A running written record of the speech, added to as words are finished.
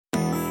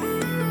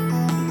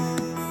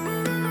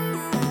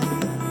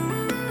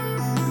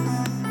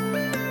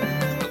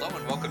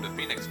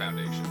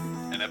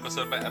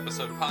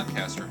episode-by-episode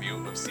podcast review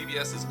of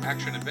CBS's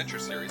action-adventure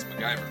series,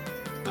 MacGyver.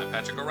 I'm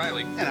Patrick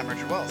O'Reilly. And I'm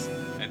Richard Wells.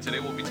 And today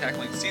we'll be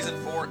tackling Season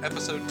 4,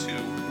 Episode 2,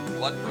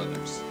 Blood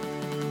Brothers.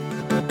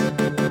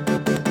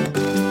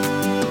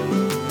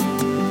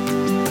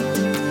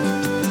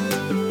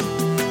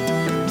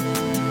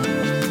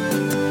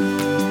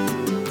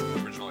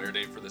 The original air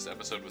date for this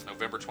episode was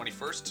November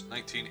 21st,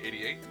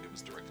 1988. It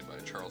was directed by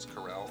Charles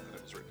Correll, and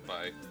it was written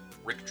by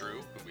Rick Drew,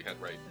 who we had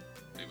write.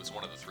 He was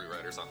one of the three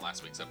writers on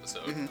last week's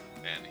episode, and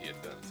he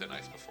had done Thin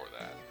Ice before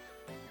that.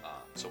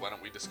 So why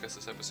don't we discuss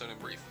this episode in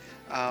brief?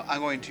 I'm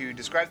going to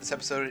describe this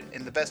episode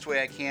in the best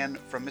way I can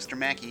from Mr.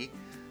 Mackey.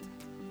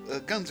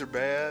 Guns are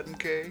bad,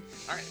 okay?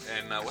 Alright,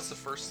 and what's the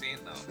first scene,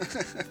 though?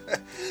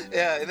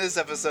 Yeah, in this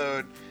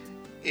episode,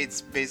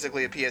 it's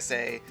basically a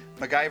PSA.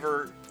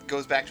 MacGyver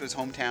goes back to his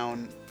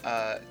hometown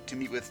to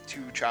meet with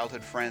two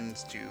childhood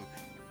friends to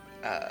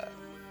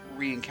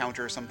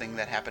re-encounter something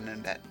that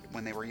happened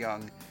when they were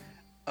young,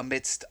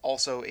 amidst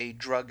also a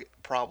drug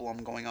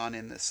problem going on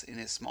in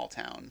his small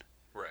town.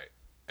 Right.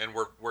 And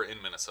we're in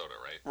Minnesota,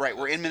 right? Right,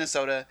 we're in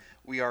Minnesota.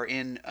 We are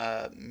in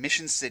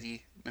Mission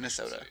City,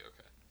 Minnesota. Mission City,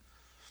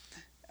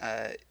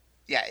 okay.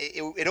 Yeah,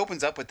 it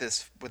opens up with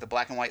a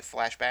black and white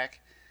flashback,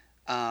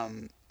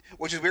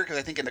 which is weird because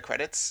I think in the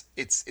credits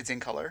it's in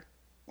color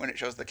when it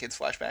shows the kids'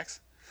 flashbacks.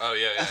 Oh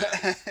yeah.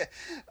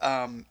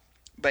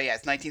 But yeah,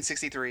 it's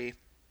 1963.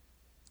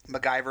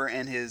 MacGyver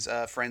and his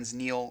friends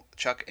Neil,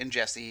 Chuck, and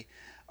Jesse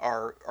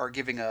are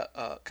giving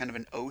a kind of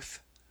an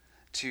oath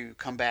to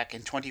come back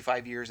in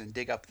 25 years and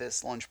dig up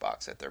this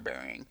lunchbox that they're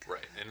burying.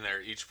 Right, and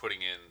they're each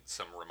putting in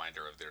some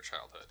reminder of their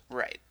childhood.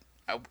 Right.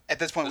 At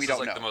this point, we don't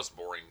know. This is like the most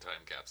boring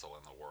time capsule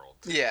in the world.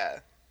 Yeah.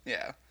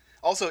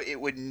 Also,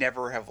 it would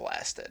never have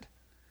lasted.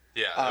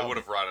 Yeah, it would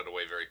have rotted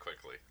away very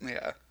quickly.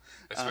 Yeah.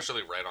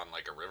 Especially right on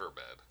like a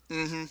riverbed.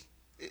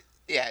 Mm-hmm.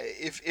 Yeah,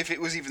 if it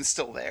was even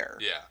still there.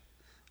 Yeah.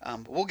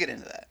 But we'll get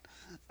into that.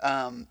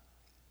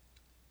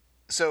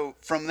 So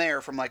from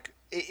there,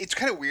 it's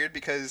kind of weird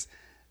because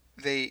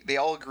they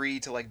all agree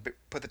to like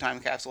put the time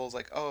capsules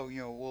like, oh, you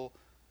know,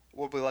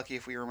 we'll be lucky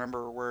if we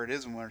remember where it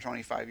is when we're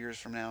 25 years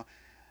from now.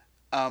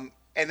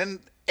 And then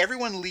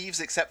everyone leaves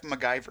except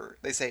MacGyver.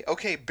 They say,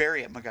 okay,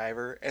 bury it,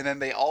 MacGyver. And then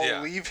they all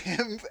leave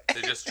him.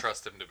 They just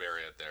trust him to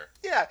bury it there.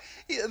 Yeah.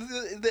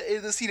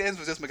 The scene ends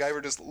with just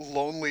MacGyver just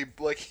lonely,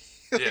 like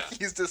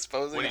he's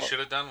disposing What of he should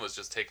have done was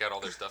just take out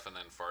all their stuff and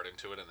then fart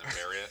into it and then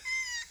bury it.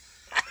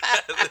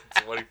 And then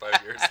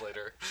 25 years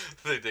later,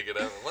 they dig it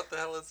out. What the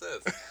hell is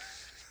this?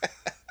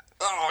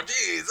 Oh,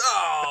 jeez.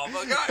 Oh,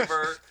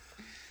 MacGyver.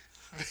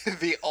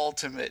 The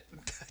ultimate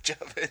Dutch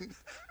oven.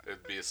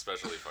 It'd be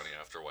especially funny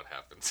after what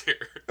happens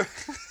here.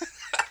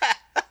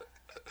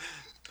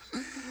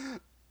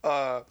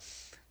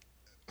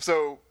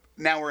 So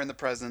now we're in the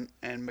present,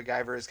 and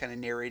MacGyver is kind of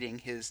narrating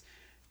his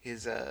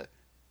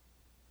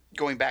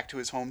going back to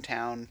his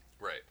hometown.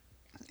 Right.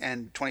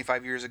 And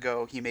 25 years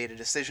ago, he made a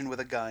decision with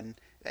a gun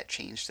that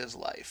changed his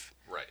life.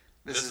 Right.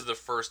 This is the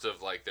first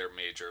of like their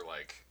major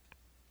like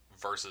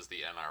versus the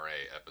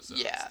NRA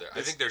episodes. Yeah.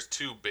 I think there's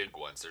two big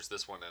ones. There's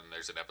this one and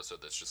there's an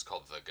episode that's just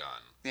called The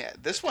Gun. Yeah,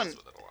 this one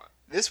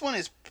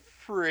is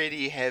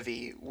pretty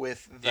heavy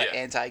with the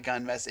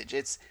anti-gun message.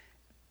 It's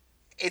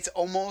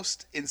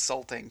almost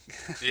insulting.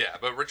 Yeah,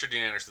 but Richard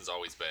Dean Anderson's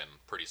always been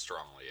pretty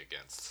strongly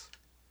against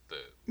the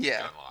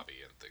gun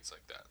lobby and things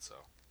like that. So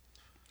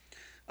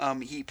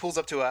he pulls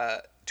up to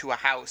a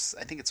house.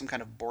 I think it's some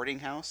kind of boarding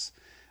house.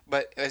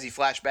 But as he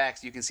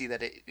flashbacks, you can see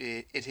that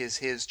it is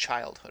his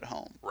childhood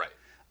home. Right.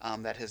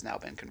 That has now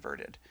been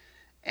converted.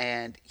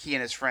 And he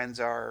and his friends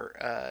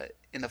are,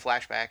 in the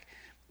flashback,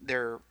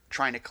 they're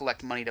trying to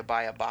collect money to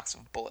buy a box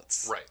of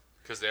bullets. Right,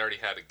 because they already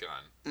had a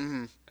gun.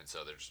 Mm-hmm. And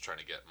so they're just trying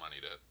to get money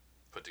to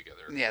put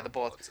together the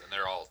bullets. And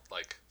they're all,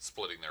 like,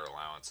 splitting their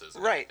allowances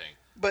and right.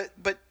 everything.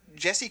 But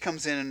Jesse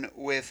comes in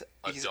with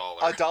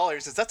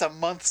 $1. Says, that's a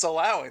month's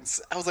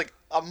allowance. I was like,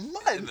 a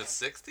month? In the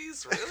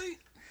 60s? Really?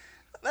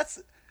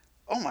 That's...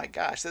 Oh my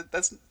gosh,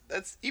 that's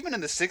even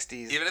in the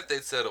 60s. Even if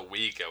they'd said a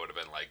week, I would have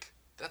been like,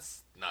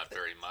 that's not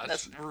very much.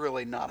 That's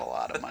really not a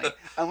lot of money.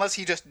 Unless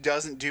he just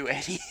doesn't do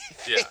anything.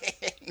 Yeah.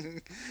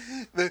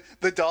 The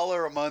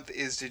 $1 a month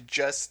is to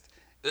just...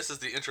 This is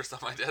the interest on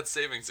my dad's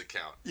savings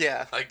account.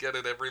 Yeah. I get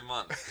it every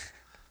month.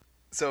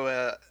 So,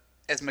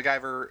 as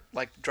MacGyver,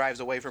 drives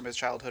away from his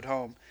childhood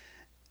home,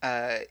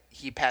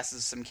 he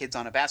passes some kids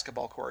on a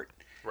basketball court.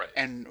 Right.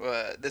 And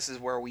this is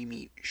where we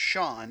meet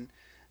Sean,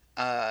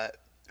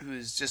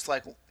 who's just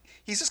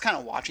he's just kind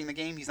of watching the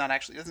game. He's not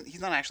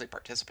actually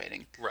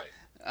participating. Right.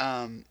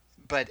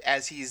 But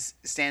as he's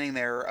standing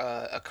there,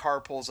 a car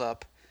pulls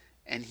up,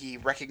 and he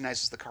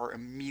recognizes the car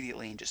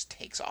immediately and just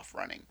takes off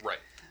running. Right.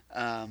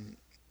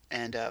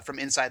 And from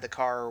inside the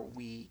car,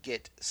 we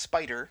get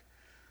Spider,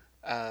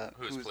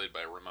 who's played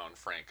by Ramon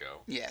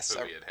Franco. Yes.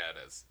 Who he had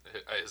as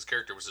his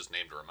character was just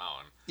named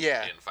Ramon.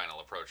 Yeah. In Final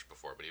Approach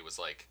before, but he was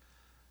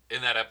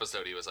in that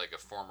episode, he was a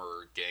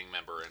former gang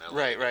member in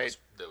LA right.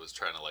 that was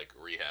trying to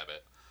rehab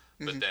it.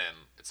 But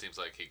then it seems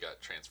like he got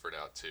transferred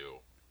out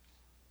to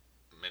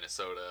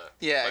Minnesota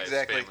by his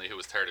family who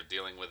was tired of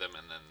dealing with him,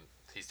 and then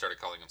he started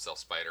calling himself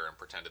Spider and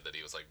pretended that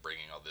he was like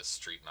bringing all this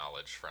street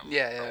knowledge from from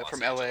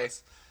Los LA.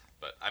 Angeles.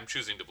 But I'm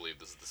choosing to believe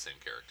this is the same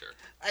character.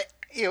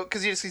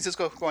 Because he's just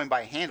going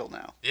by handle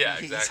now. Yeah,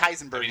 He's exactly.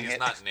 Heisenberging he's it.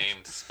 not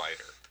named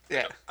Spider.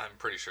 Yeah. I'm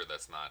pretty sure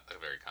that's not a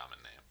very common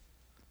name.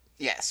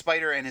 Yeah,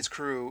 Spider and his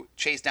crew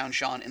chase down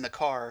Sean in the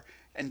car,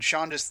 and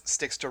Sean just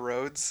sticks to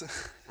roads.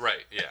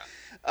 Right, yeah.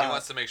 He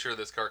wants to make sure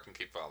this car can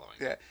keep following.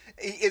 Yeah.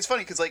 It's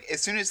funny, because like,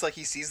 as soon as like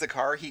he sees the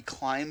car, he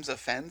climbs a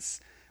fence,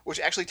 which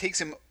actually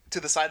takes him to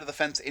the side of the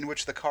fence in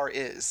which the car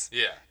is.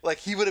 Yeah. Like,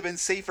 he would have been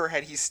safer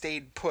had he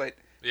stayed put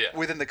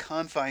within the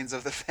confines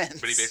of the fence.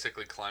 But he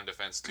basically climbed a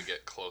fence to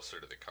get closer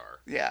to the car.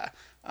 Yeah.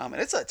 And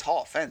it's a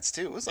tall fence,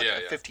 too. It was like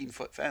a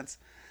 15-foot fence.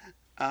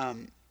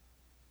 So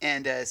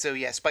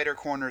Spider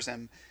corners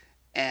him,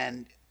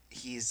 and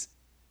he's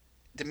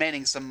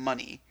demanding some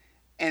money.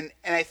 And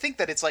I think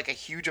that it's like a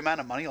huge amount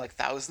of money, like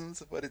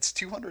thousands, but it's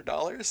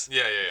 $200.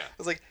 Yeah. I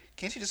was like,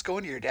 can't you just go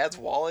into your dad's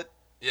wallet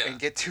and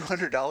get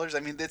 $200? I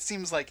mean, that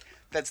seems like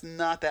that's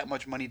not that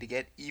much money to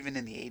get, even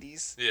in the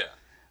 80s.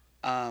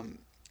 Yeah.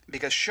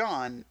 Because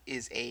Sean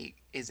is a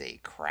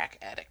crack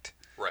addict.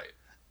 Right.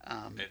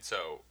 And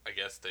so I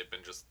guess they've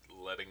been just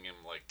letting him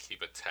like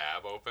keep a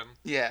tab open.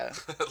 Yeah.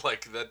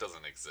 Like that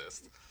doesn't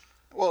exist.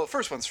 Well, the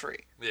first one's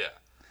free. Yeah.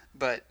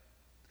 But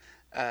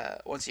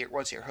once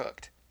you're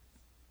hooked.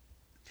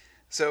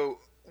 So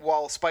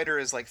while Spider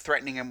is like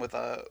threatening him with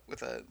a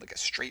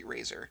straight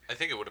razor, I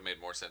think it would have made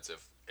more sense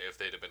if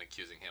they'd have been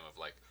accusing him of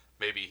like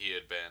maybe he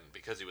had been,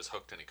 because he was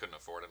hooked and he couldn't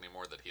afford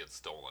anymore, that he had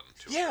stolen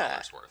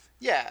 $200 worth.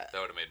 Yeah. That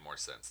would have made more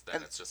sense.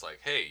 Then it's just like,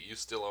 hey, you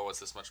still owe us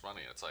this much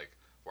money. And it's like,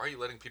 why are you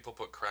letting people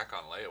put crack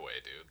on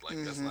layaway, dude? Like,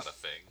 that's not a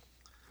thing.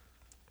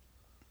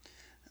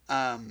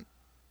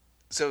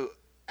 So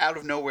out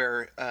of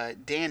nowhere,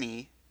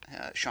 Danny,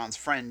 Sean's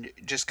friend,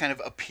 just kind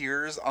of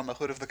appears on the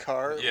hood of the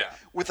car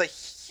with a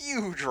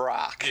huge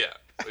rock. Yeah.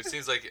 It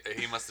seems like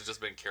he must have just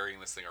been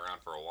carrying this thing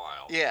around for a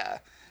while.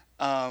 Yeah.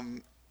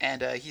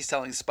 And he's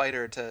telling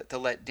Spider to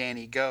let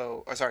Danny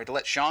go, to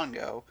let Sean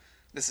go.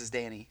 This is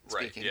Danny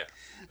speaking. Right, yeah.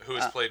 Who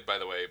is played, by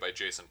the way, by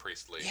Jason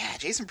Priestley. Yeah,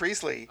 Jason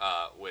Priestley.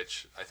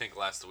 Which I think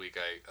last week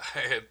I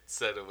had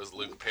said it was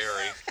Luke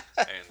Perry,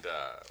 and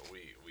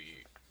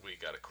we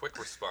got a quick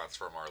response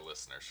from our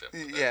listenership.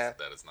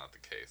 That is not the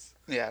case.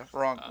 Yeah,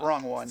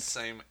 wrong one.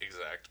 Same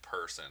exact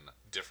person,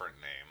 different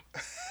name.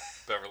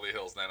 Beverly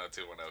Hills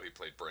 90210. He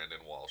played Brandon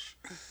Walsh.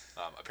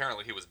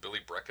 Apparently, he was Billy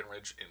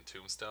Breckenridge in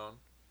Tombstone.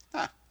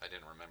 Huh. I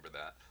didn't remember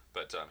that.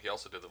 But he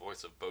also did the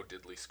voice of Bo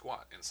Diddley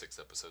Squat in 6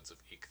 episodes of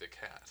Eek the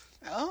Cat.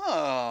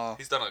 Oh.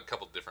 He's done a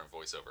couple different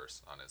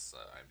voiceovers on his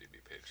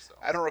IMDb page. So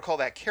I don't recall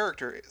that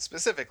character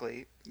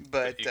specifically,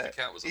 but Eek the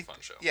Cat was a fun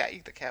show. Yeah,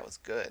 Eek the Cat was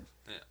good.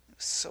 Yeah. It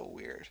was so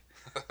weird.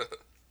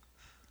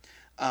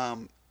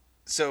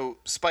 So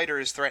Spider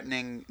is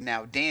threatening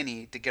now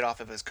Danny to get off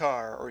of his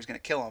car or he's going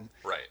to kill him.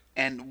 Right.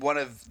 And one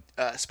of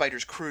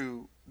Spider's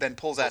crew then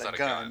pulls out a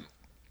gun.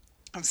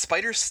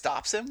 Spider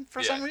stops him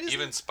for some reason.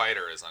 Even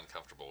Spider is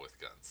uncomfortable with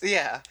guns.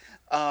 Yeah.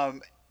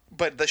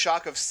 But the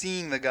shock of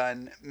seeing the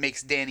gun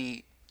makes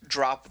Danny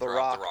drop the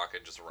rock. Drop the rock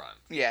and just run.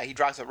 Yeah, he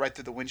drops it right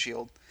through the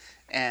windshield.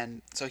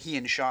 And so he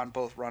and Sean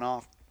both run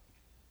off.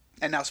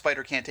 And now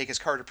Spider can't take his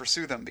car to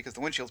pursue them because the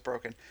windshield's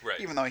broken.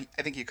 Right. Even though I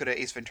think he could have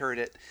Ace Ventura'd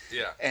it.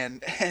 Yeah.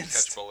 And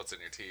catch bullets in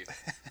your teeth.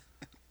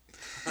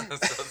 So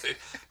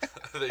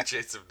they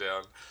chase him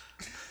down.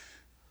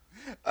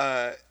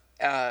 On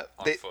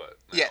foot.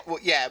 No.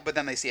 But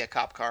then they see a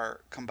cop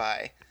car come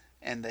by,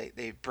 and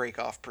they break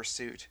off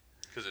pursuit.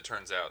 Because it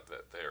turns out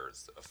that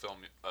there's a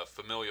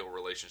familial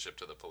relationship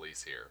to the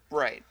police here.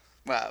 Right.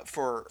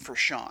 For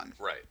Sean.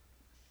 Right.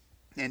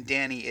 And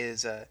Danny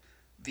is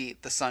the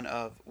son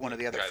of one of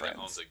the other guy friends.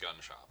 That owns a gun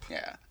shop.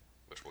 Yeah.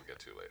 Which we'll get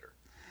to later.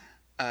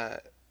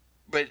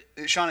 But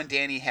Sean and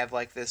Danny have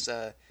like this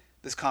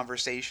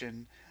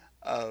conversation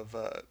of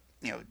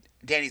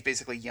Danny's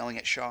basically yelling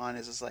at Sean.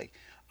 Is just like,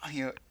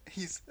 I'm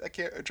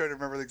trying to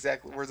remember the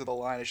exact words of the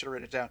line. I should have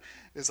written it down.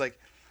 It's like,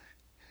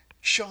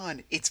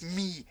 Sean, it's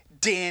me,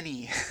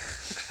 Danny.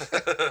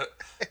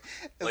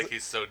 Like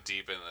he's so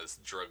deep in this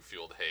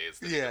drug-fueled haze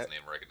that he doesn't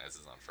even recognize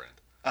his own friend.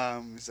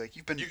 He's like,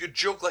 You could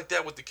joke like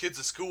that with the kids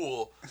at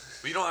school,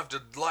 but you don't have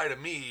to lie to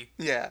me.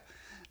 Yeah.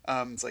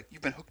 It's like,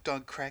 you've been hooked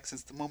on crack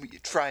since the moment you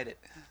tried it.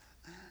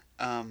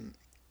 And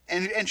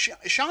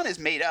Sean is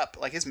made up,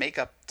 like his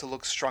makeup to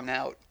look strung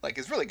out, like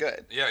is really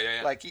good.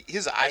 Yeah. Like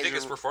his eyes. I think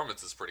his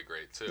performance is pretty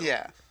great too.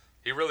 Yeah.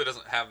 He really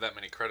doesn't have that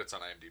many credits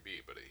on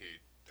IMDb, but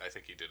I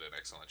think he did an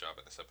excellent job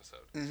in this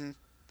episode. Mm-hmm.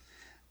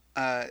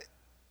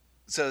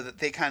 So that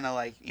they kind of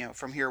like,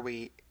 from here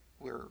we're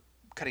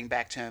cutting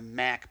back to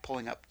Mac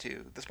pulling up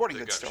to the sporting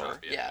goods store.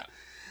 Shop, yeah.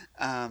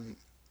 And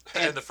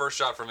the first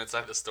shot from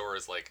inside the store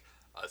is like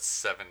a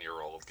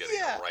 7-year-old getting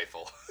a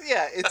rifle.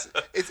 Yeah,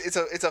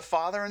 it's a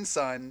father and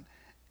son,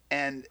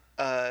 and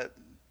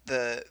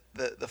the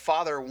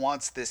father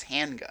wants this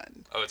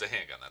handgun. Oh, it's a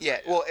handgun. That's yeah.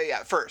 right, Well, yeah.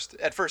 At first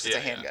it's a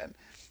handgun,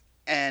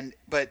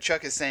 But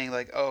Chuck is saying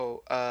like,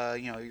 oh,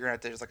 you're gonna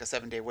have to, there's like a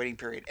 7-day waiting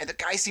period, and the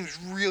guy seems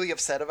really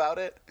upset about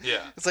it.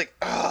 Yeah. It's like,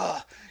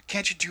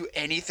 can't you do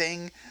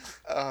anything?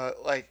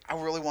 Like,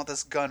 I really want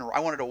this gun. I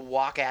wanted to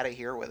walk out of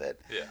here with it.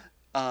 Yeah.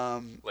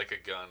 Like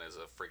a gun is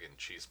a friggin'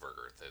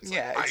 cheeseburger. It's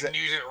Yeah, like, I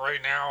need it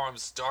right now. I'm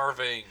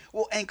starving.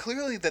 Well, and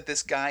clearly that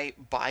this guy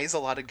buys a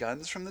lot of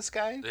guns from this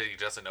guy. That he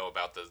doesn't know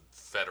about the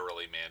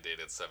federally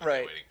mandated 7-day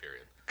Right. waiting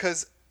period.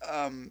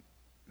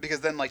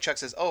 Because then like Chuck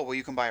says, oh well,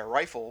 you can buy a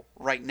rifle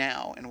right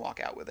now and walk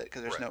out with it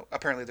because Right.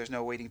 apparently there's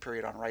no waiting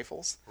period on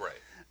rifles.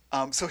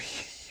 Right. So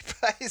he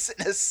buys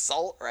an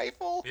assault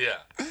rifle. Yeah.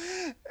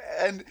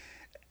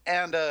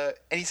 And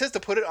he says to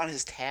put it on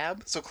his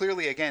tab. So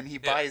clearly, again, he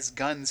buys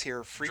guns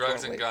here frequently.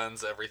 Drugs and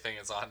guns, everything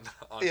is on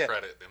Yeah.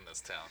 credit in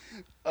this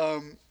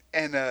town.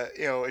 And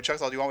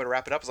Chuck's all, do you want me to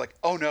wrap it up? It's like,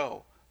 oh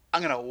no,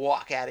 I'm gonna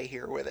walk out of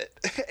here with it.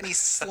 And he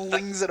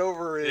slings it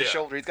over his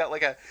shoulder. He's got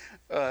like an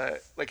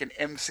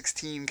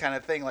M16 kind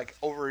of thing, like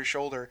over his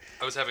shoulder.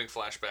 I was having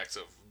flashbacks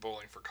of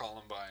Bowling for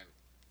Columbine.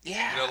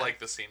 Yeah. You know, like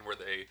the scene where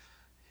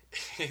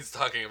he's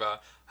talking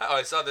about how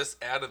I saw this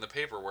ad in the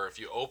paper where if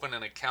you open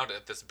an account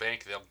at this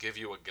bank, they'll give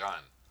you a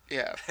gun.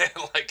 Yeah. And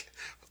like,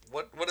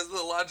 what is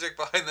the logic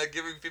behind that,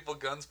 giving people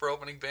guns for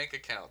opening bank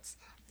accounts?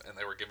 And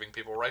they were giving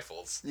people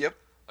rifles. Yep.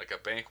 Like a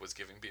bank was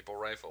giving people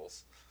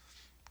rifles.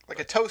 Like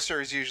a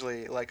toaster is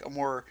usually like a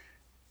more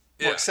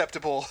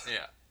acceptable,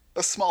 Yeah.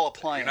 a small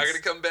appliance. You're not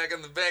going to come back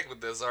in the bank with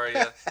this, are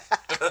you?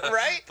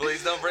 Right?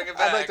 Please don't bring it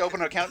back. I'd like to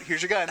open an account.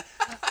 Here's your gun.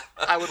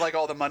 I would like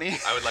all the money.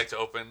 I would like to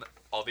open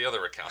all the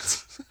other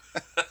accounts.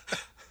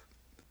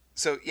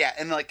 So yeah,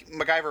 and like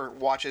MacGyver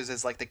watches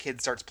as like the kid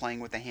starts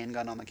playing with the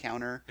handgun on the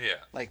counter. Yeah.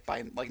 Like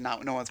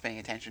no one's paying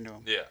attention to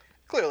him. Yeah.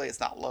 Clearly,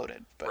 it's not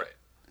loaded. But,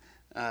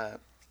 Right.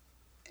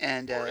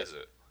 Or is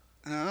it?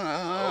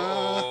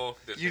 Oh,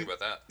 didn't think about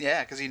that.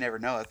 Yeah, because you never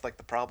know. That's like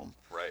the problem.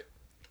 Right.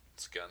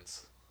 It's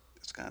guns.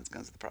 It's guns.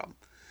 Guns are the problem.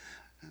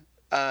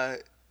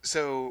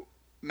 So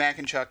Mac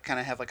and Chuck kind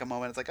of have like a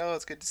moment. It's like, oh,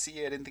 it's good to see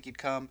you. I didn't think you'd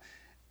come.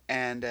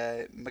 And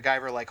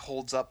MacGyver like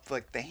holds up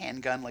like the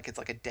handgun like it's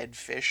like a dead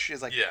fish.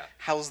 Is like,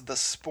 how's the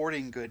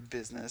sporting good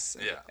business?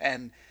 Yeah.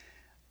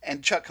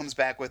 And Chuck comes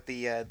back with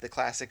the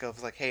classic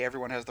of like, hey,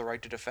 everyone has the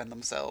right to defend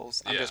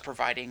themselves. I'm just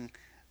providing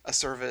a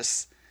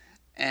service.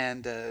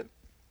 And then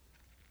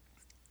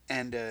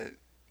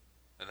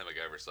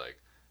MacGyver's like,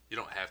 you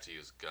don't have to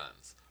use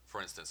guns.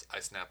 For instance, I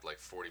snapped like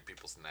 40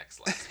 people's necks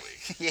last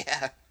week.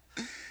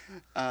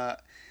 Yeah.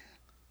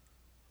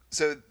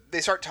 So they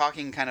start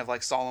talking kind of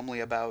like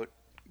solemnly about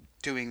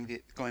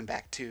going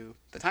back to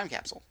the time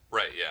capsule.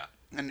 Right, yeah.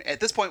 And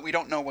at this point, we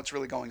don't know what's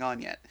really going on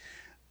yet,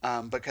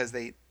 because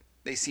they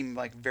seem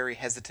like very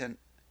hesitant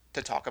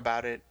to talk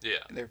about it. Yeah.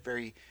 They're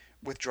very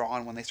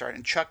withdrawn when they start,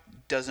 and Chuck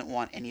doesn't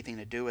want anything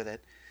to do with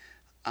it.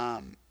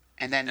 And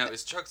then Now,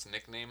 is Chuck's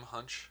nickname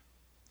Hunch?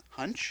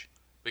 Hunch?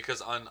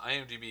 Because on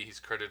IMDb, he's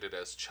credited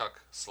as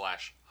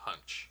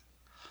Chuck/Hunch.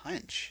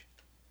 Hunch.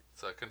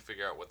 So I couldn't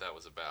figure out what that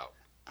was about.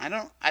 I don't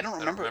remember. I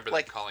don't remember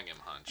like them calling him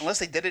Hunch. unless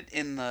they did it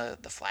in the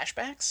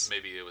flashbacks.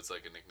 Maybe it was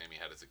like a nickname he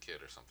had as a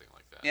kid or something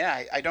like that.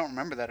 Yeah, I don't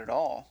remember that at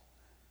all.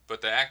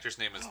 But the actor's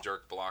name is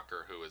Dirk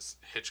Blocker, who is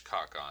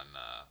Hitchcock on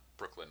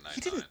Brooklyn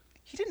Nine-Nine.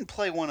 He didn't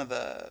play one of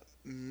the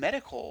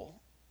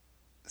medical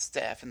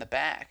staff in the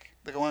back.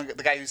 The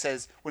guy who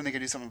says, "When are they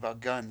gonna do something about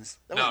guns?"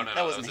 That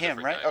wasn't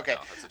him, right? Guy. Okay.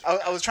 No,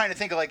 I was trying to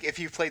think of like if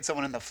you played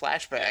someone in the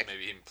flashback. Yeah,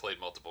 maybe he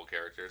played multiple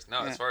characters.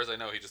 No, as far as I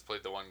know, he just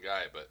played the one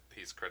guy, but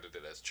he's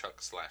credited as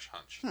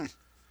Chuck/Hunch.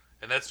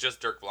 And that's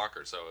just Dirk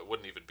Blocker, so it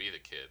wouldn't even be the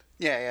kid.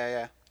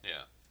 Yeah.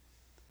 Yeah.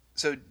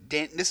 So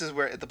this is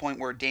where at the point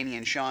where Danny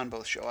and Sean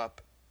both show up,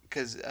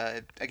 because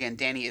again,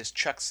 Danny is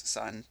Chuck's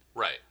son,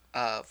 Right.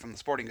 From the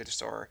sporting goods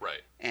store,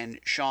 Right. and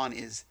Sean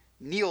is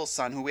Neil's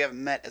son, who we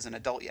haven't met as an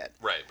adult yet.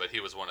 Right, but he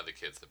was one of the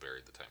kids that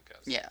buried the time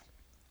capsule. Yeah.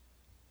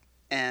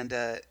 And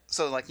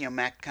so, like,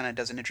 Mac kind of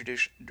does an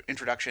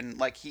introduction.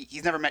 Like,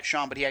 he's never met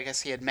Sean, but I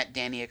guess he had met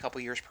Danny a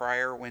couple years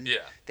prior when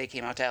they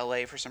came out to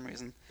L.A. for some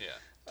reason. Yeah,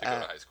 to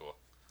go to high school.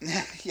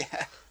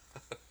 Yeah.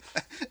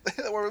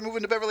 We're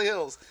moving to Beverly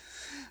Hills.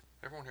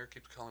 Everyone here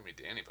keeps calling me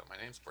Danny, but my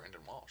name's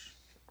Brandon Walsh.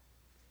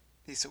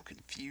 He's so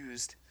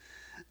confused.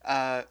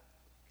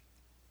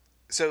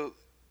 So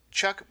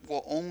Chuck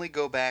will only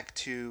go back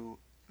to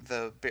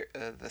the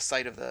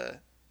site of the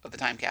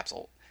time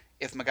capsule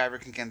if MacGyver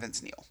can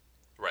convince Neil.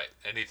 Right,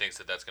 and he thinks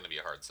that that's going to be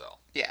a hard sell.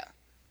 Yeah,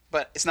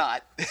 but it's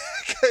not,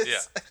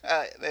 because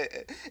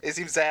it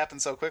seems to happen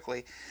so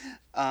quickly.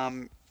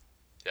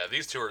 Yeah,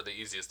 these two are the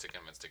easiest to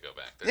convince to go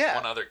back. There's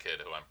one other kid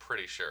who I'm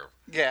pretty sure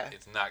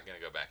is not going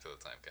to go back to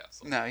the time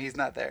capsule. No, he's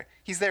not there.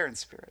 He's there in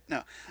spirit.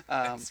 No.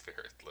 In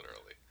spirit,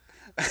 literally.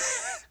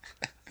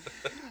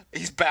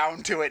 He's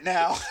bound to it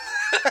now.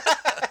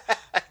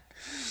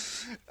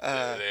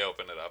 They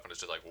open it up and it's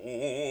just like,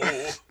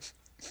 whoa.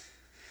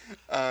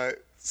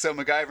 So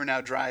MacGyver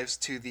now drives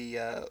to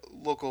the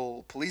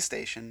local police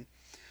station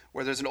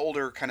where there's an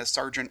older kind of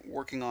sergeant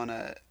working on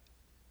a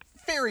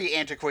very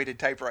antiquated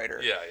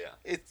typewriter. Yeah.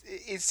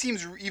 It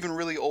seems even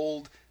really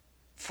old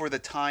for the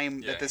time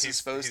Yeah, that this is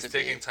supposed to he's be.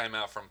 taking time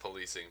out from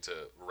policing to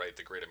write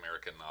the great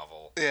American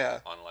novel. Yeah.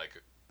 On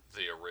like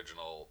the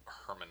original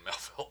Herman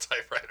Melville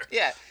typewriter.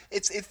 Yeah,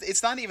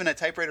 it's not even a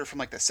typewriter from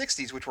like the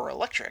 '60s, which were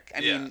electric.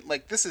 I mean,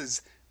 like this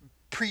is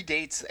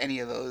predates any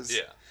of those.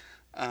 Yeah.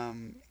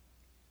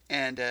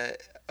 And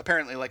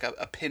apparently, like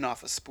a pin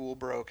off a spool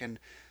broke, and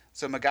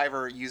so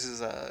MacGyver uses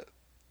the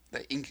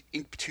ink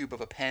tube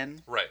of a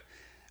pen. Right.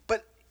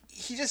 But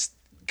he just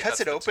cuts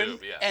it open,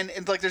 tube, yeah.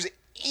 and like there's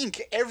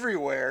ink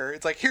everywhere.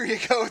 It's like, here you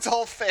go, it's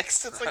all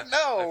fixed. It's like,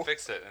 no. I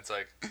fixed it. And it's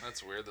like,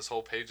 that's weird. This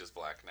whole page is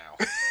black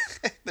now.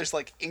 There's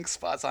like ink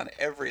spots on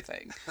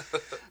everything.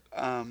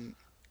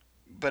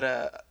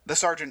 But the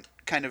sergeant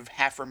kind of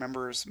half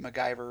remembers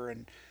MacGyver,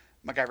 and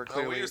MacGyver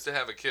clearly. Oh, we used to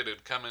have a kid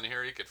who'd come in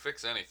here. He could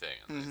fix anything.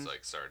 And he's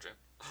like, Sergeant,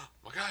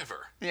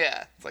 MacGyver.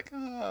 Yeah, it's like,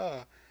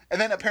 oh. And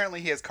then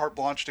apparently he has carte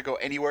blanche to go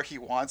anywhere he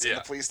wants in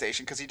the police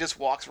station because he just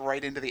walks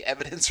right into the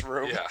evidence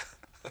room. Yeah.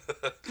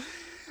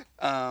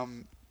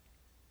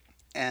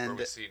 And where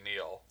we see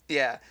Neil.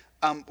 Yeah.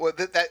 Well,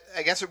 that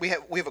I guess we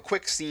have a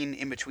quick scene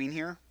in between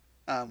here,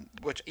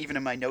 which even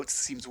in my notes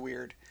seems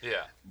weird.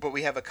 Yeah. But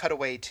we have a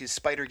cutaway to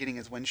Spider getting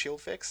his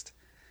windshield fixed.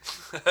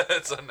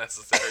 It's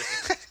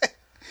unnecessary.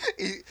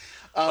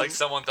 Like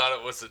someone thought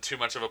it was too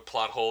much of a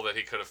plot hole that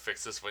he could have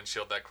fixed this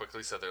windshield that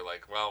quickly, so they're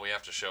like, "Well, we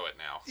have to show it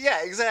now."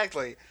 Yeah,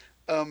 exactly.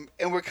 And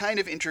we're kind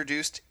of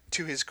introduced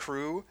to his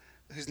crew,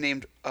 who's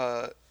named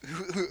the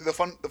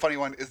funny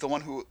one is the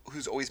one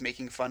who's always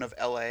making fun of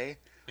L.A.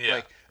 Yeah.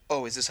 Like,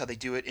 oh, is this how they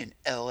do it in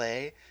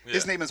L.A.? Yeah.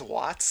 His name is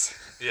Watts.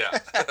 Yeah.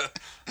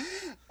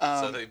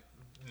 So they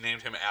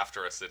named him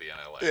after a city in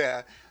L.A.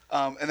 Yeah.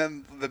 And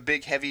then the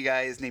big heavy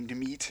guy is named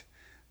Meat.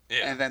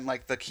 Yeah. And then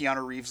like the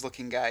Keanu Reeves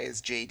looking guy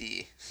is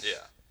JD.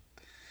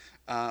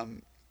 Yeah.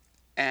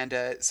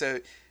 So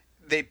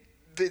the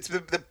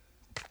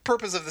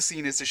purpose of the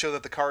scene is to show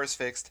that the car is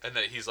fixed. And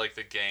that he's like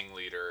the gang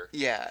leader.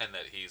 Yeah. And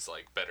that he's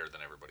like better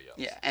than everybody else.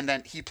 Yeah, and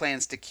then he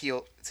plans to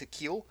kill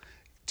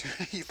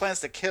he plans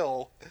to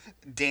kill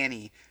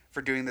Danny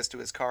for doing this to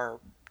his car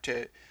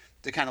to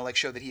kind of like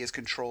show that he has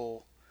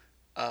control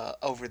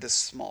over this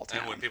small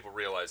town. And when people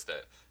realize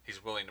that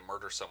he's willing to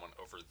murder someone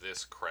over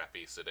this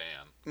crappy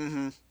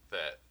sedan,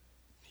 that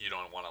you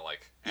don't want to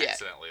like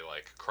accidentally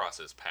like cross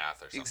his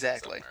path or something.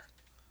 Exactly.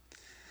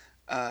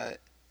 Somewhere.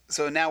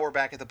 So now we're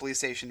back at the police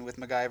station with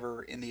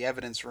MacGyver in the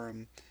evidence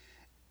room,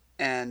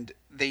 and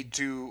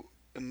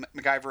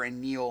MacGyver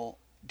and Neil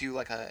do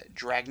like a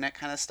Dragnet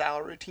kind of style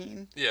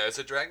routine. Yeah, is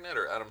it Dragnet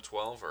or Adam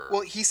 12 or?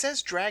 Well, he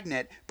says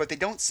Dragnet, but they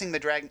don't sing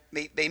the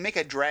They make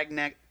a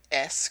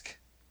Dragnet-esque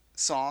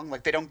song.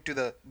 Like they don't do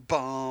the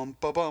bum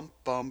ba bum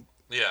bum.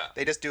 Yeah.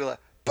 They just do a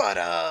ba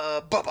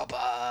da ba ba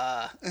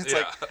ba. It's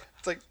like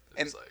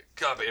it's like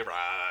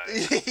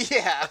copyright.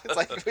 yeah, it's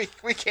like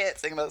we can't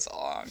sing the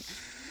song.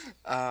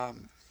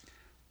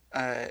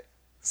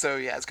 So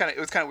yeah, it was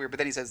kind of weird. But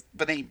then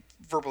he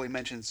verbally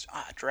mentions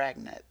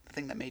Dragnet, the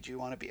thing that made you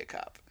want to be a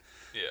cop.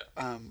 Yeah.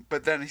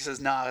 But then he says,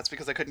 nah, it's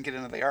because I couldn't get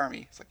into the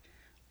army. It's like,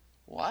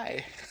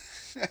 why?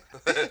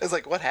 It's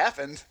like, what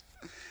happened?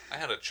 I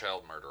had a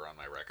child murder on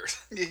my record.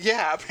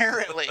 Yeah,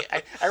 apparently.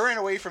 I ran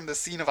away from the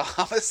scene of a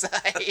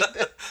homicide.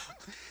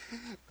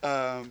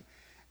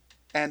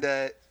 And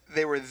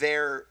they were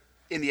there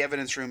in the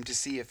evidence room to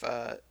see if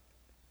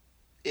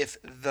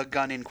the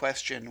gun in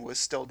question was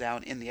still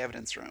down in the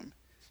evidence room.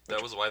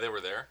 That was why they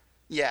were there?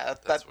 Yeah.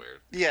 That's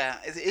weird. Yeah,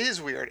 it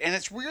is weird. And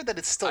it's weird that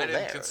it's still there. I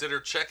didn't consider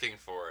checking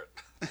for it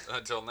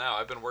until now.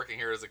 I've been working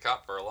here as a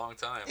cop for a long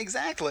time.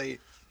 Exactly.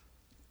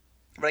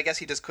 But I guess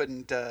he just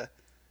couldn't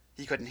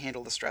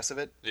handle the stress of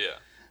it. Yeah.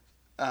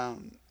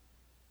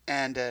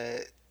 And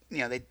they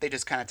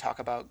just kind of talk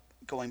about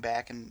going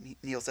back, and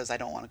Neil says, I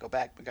don't want to go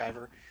back,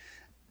 MacGyver.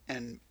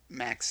 And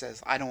Max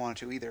says, I don't want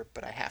to either,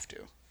 but I have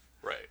to.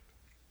 Right.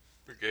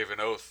 We gave an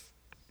oath.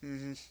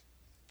 Mm-hmm.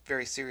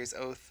 Very serious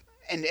oath.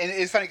 And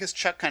it's funny because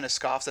Chuck kind of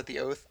scoffs at the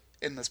oath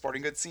in the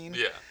sporting goods scene.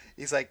 Yeah.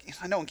 He's like,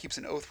 no one keeps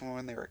an oath from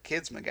when they were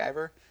kids,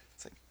 MacGyver.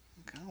 It's like,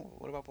 oh,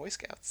 what about Boy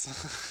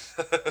Scouts?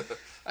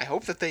 I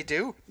hope that they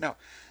do. No.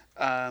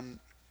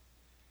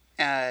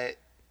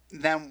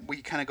 Then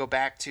we kind of go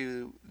back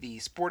to the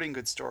sporting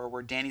goods store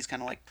where Danny's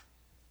kind of like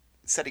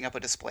setting up a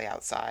display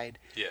outside.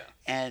 Yeah.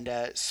 And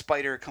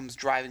Spider comes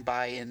driving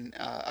by in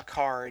a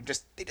car and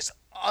they just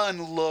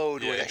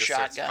unload with a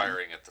shotgun. Starts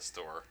firing at the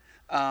store.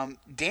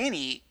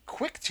 Danny,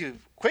 quick to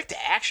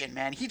action,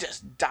 man. He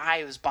just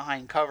dives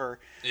behind cover.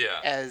 Yeah.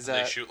 As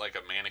they shoot like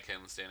a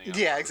mannequin standing up.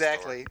 Yeah,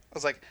 exactly. I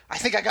was like, I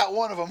think I got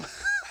one of them.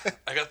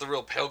 I got the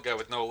real pale guy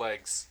with no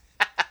legs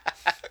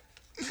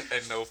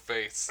and no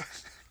face.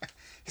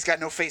 He's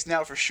got no face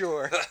now for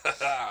sure.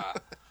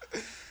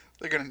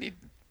 They're gonna need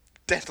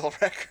dental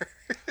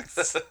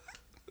records.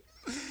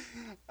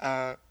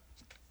 Yeah,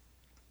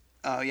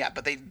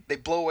 but they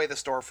blow away the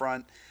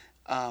storefront,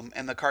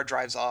 and the car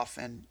drives off,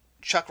 and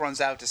Chuck runs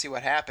out to see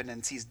what happened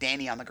and sees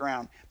Danny on the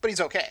ground, but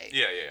he's okay.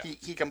 Yeah.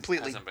 He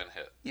completely hasn't been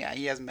hit. Yeah,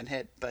 he hasn't been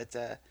hit, but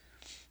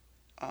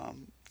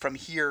from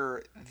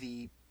here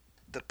the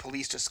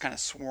police just kind of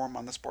swarm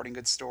on the sporting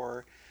goods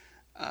store.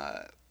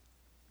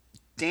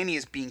 Danny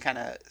is being kind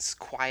of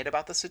quiet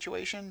about the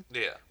situation.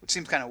 Yeah. Which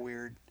seems kind of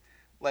weird.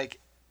 Like,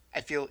 I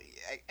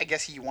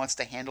guess he wants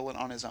to handle it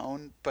on his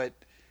own, but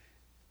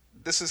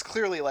this is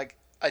clearly like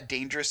a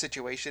dangerous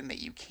situation that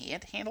you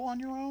can't handle on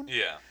your own.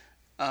 Yeah.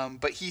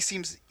 But he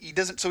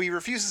doesn't, so he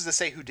refuses to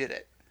say who did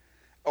it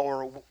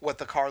or what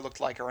the car looked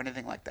like or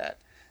anything like that.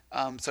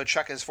 So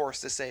Chuck is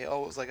forced to say,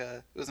 oh,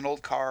 it was an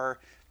old car.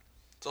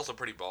 It's also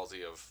pretty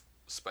ballsy of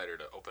Spider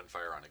to open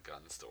fire on a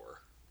gun store.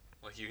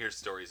 Like, you hear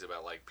stories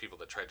about, like, people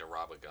that tried to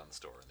rob a gun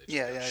store and they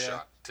just got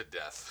shot to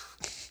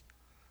death.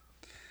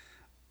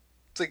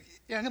 It's like,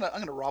 yeah, I'm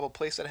gonna rob a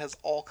place that has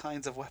all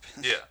kinds of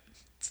weapons. Yeah.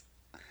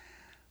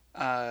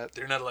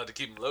 They're not allowed to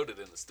keep them loaded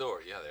in the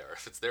store. Yeah, they are.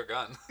 If it's their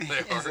gun, they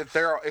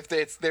are. If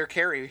it's their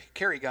carry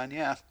gun,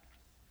 yeah.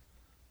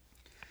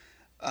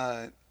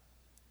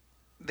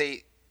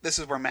 This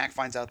is where Mac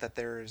finds out that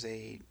there's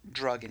a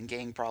drug and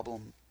gang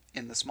problem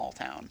in the small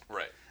town.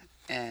 Right.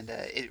 And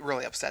it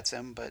really upsets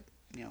him, but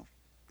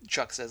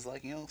Chuck says,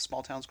 like,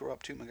 small towns grow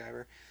up too,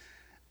 MacGyver.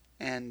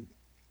 And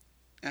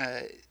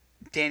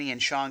Danny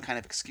and Sean kind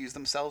of excuse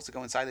themselves to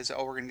go inside. They say,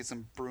 oh, we're going to get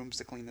some brooms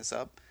to clean this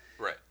up.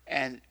 Right.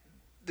 And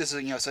this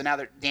is, so now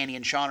that Danny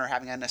and Sean are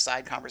having an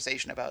aside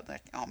conversation about,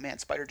 like, oh, man,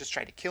 Spider just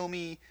tried to kill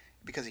me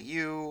because of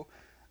you.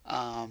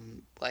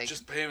 Like,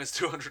 just pay him his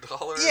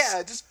 $200.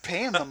 Yeah, just pay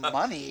him the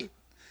money.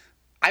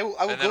 I will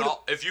and then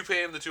if you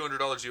pay him the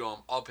 $200 you owe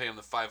him, I'll pay him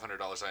the $500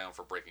 I owe him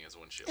for breaking his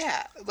windshield.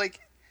 Yeah, like,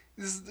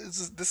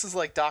 this is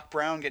like Doc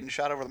Brown getting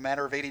shot over the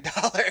matter of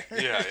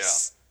 $80. Yeah.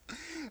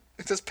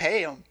 Just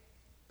pay him.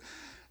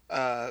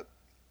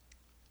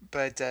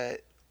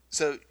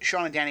 So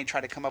Sean and Danny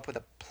try to come up with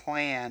a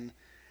plan.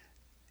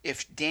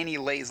 If Danny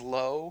lays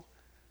low,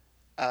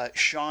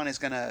 Sean is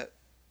going to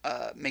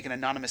make an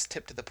anonymous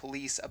tip to the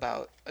police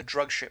about a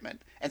drug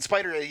shipment. And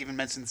Spider even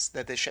mentions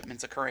that this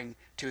shipment's occurring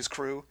to his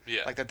crew.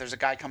 Yeah. Like that there's a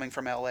guy coming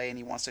from L.A. and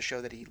he wants to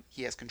show that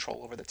he has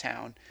control over the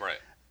town. Right.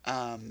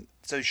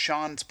 So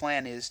Sean's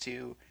plan is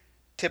to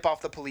tip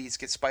off the police,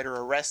 get Spider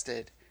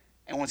arrested,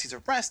 and once he's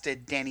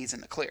arrested, Danny's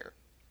in the clear.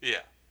 Yeah.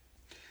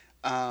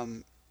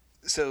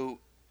 So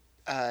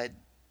they're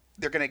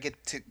going to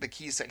get to the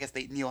keys. I guess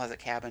Neil has a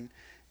cabin,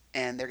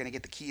 and they're going to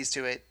get the keys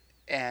to it.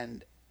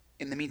 And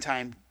in the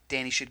meantime,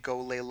 Danny should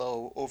go lay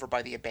low over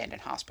by the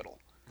abandoned hospital.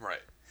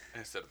 Right.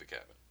 Instead of the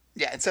cabin.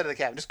 Yeah, instead of the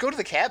cabin. Just go to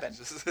the cabin.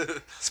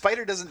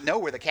 Spider doesn't know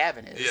where the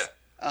cabin is.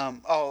 Yeah.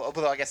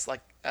 Although I guess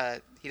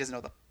he doesn't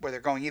know where they're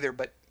going either,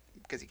 but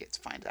because he gets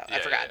finds out. Yeah,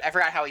 I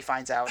forgot how he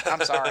finds out.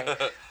 I'm sorry.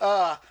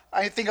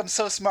 I think I'm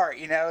so smart.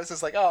 It's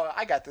just like, oh,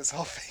 I got this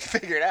whole thing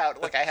figured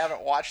out. Like I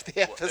haven't watched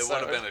the episode. It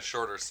would have been a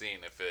shorter scene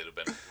if it had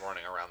been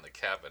running around the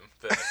cabin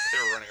than if they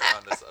were running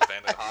around this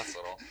abandoned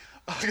hospital.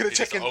 I'm gonna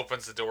check in.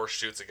 Opens the door,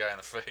 shoots a guy in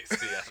the face. At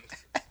the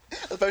end.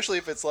 Especially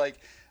if it's like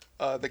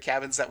the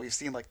cabins that we've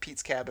seen, like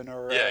Pete's cabin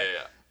or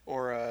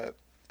where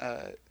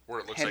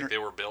it looks like they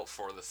were built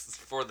for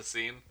the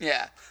scene.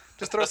 Yeah,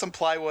 just throw some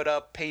plywood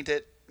up, paint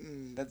it,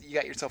 you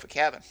got yourself a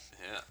cabin.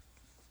 Yeah.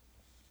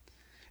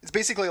 It's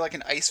basically like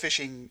an ice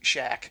fishing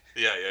shack.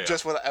 Yeah.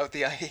 Just without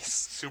the ice.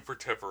 Super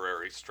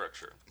temporary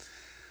structure.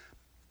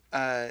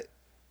 So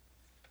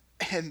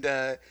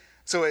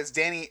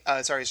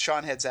as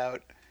Sean heads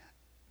out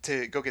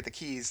to go get the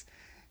keys,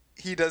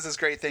 he does this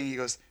great thing. He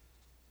goes,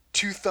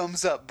 2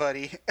 thumbs up,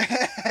 buddy,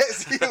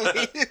 as he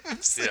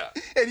leaves. Yeah.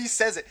 And he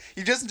says it.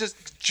 He doesn't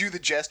just do the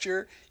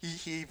gesture.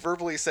 He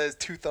verbally says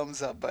 2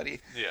 thumbs up, buddy.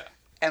 Yeah.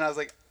 And I was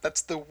like,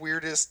 that's the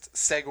weirdest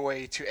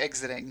segue to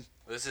exiting.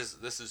 This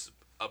is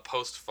a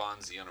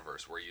post-Fonz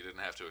universe where you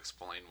didn't have to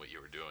explain what you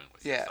were doing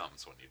with your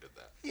thumbs when you did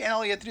that. Yeah, and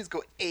all you have to do is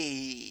go,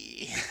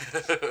 "Ay."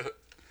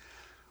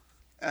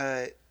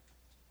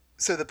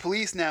 So the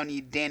police now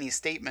need Danny's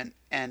statement,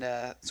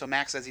 and so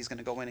Max says he's going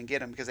to go in and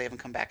get him because they haven't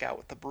come back out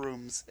with the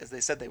brooms as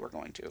they said they were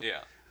going to.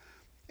 Yeah.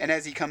 And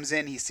as he comes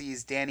in, he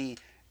sees Danny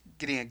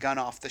getting a gun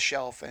off the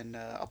shelf and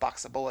a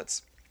box of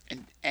bullets.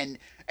 And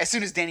as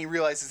soon as Danny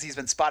realizes he's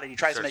been spotted, he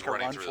tries to make a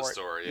run for it.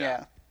 Store,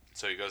 yeah.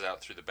 So he goes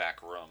out through the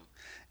back room.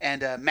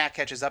 And Matt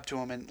catches up to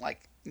him and like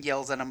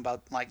yells at him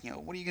about what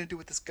are you going to do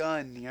with this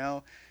gun?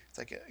 It's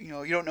like,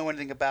 you don't know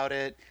anything about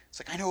it. It's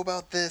like, I know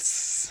about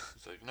this.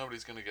 It's like,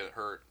 nobody's going to get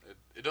hurt.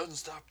 It doesn't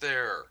stop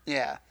there.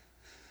 Yeah.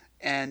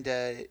 And,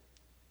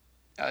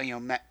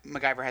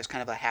 MacGyver has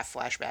kind of a half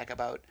flashback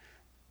about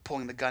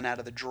pulling the gun out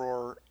of the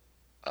drawer.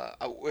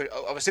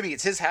 I'm assuming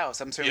it's his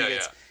house. I'm assuming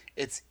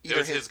it's either it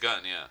was his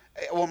gun, yeah.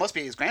 Well, it must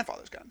be his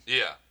grandfather's gun.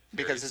 Yeah.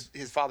 Because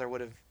his father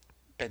would have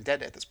been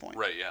dead at this point.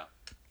 Right, yeah.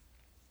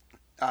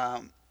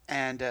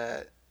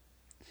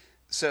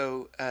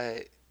 So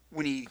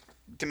when he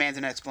demands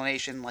an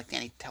explanation, like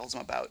Danny tells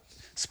him about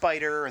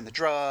Spider and the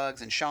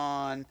drugs and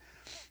Sean,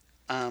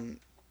 and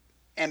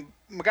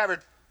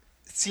MacGyver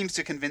seems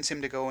to convince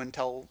him to go and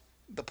tell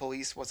the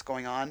police what's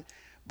going on,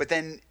 but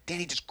then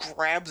Danny just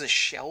grabs a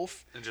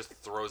shelf and just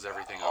throws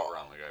everything over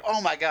on MacGyver.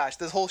 Oh my gosh,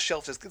 this whole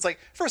shelf it's like,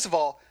 first of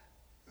all,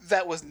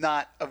 that was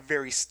not a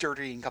very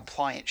sturdy and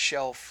compliant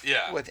shelf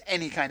with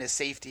any kind of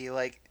safety.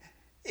 Like,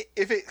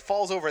 if it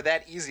falls over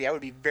that easy, I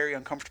would be very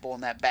uncomfortable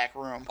in that back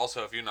room.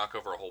 Also, if you knock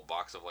over a whole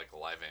box of like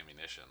live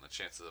ammunition, the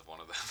chances of one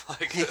of them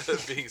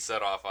like being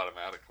set off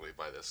automatically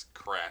by this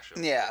crash of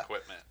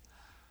equipment.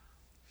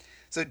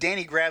 So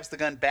Danny grabs the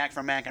gun back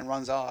from Mac and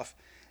runs off.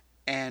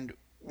 And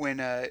when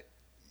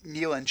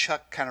Neil and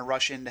Chuck kind of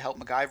rush in to help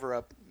MacGyver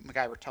up,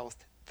 MacGyver tells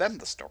them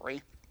the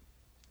story.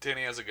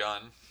 Danny has a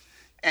gun.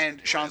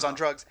 And Sean's on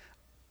drugs.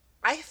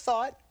 I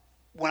thought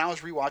when I was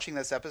rewatching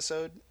this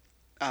episode,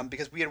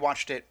 because we had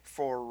watched it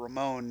for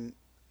Ramon,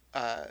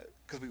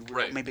 because we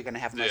were maybe going to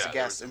have him as a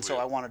guest, and so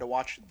I wanted to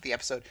watch the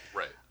episode.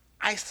 Right.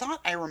 I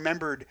thought I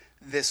remembered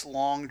this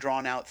long,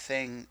 drawn-out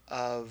thing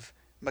of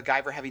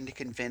MacGyver having to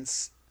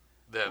convince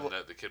them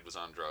that the kid was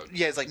on drugs.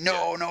 Yeah, it's like,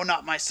 no,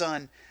 not my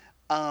son.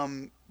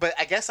 But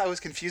I guess I was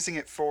confusing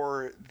it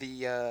for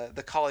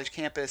the college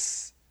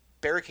campus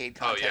barricade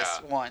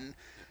contest one.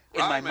 In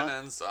Ryman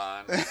and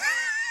Son.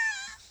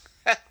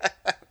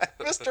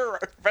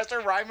 Professor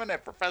Ryman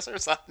and Professor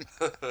Son.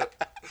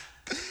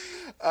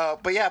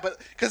 But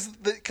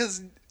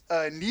because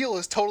Neil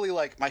is totally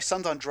like, my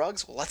son's on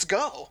drugs. Well, let's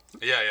go.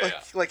 Yeah.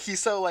 Like he's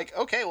so like,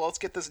 okay, well, let's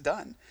get this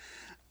done.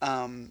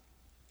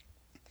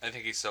 I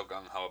think he's so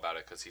gung ho about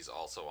it because he's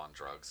also on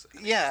drugs.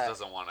 And he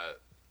doesn't want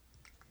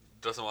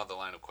the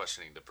line of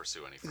questioning to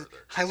pursue any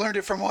further. I learned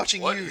it from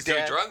watching what? you, He's Dad.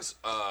 doing drugs?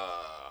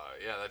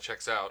 Yeah, that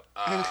checks out.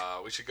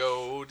 We should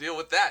go deal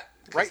with that.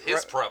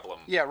 His problem.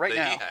 Yeah, right that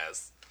now. He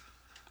has.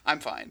 I'm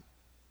fine.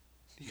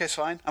 You guys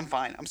fine? I'm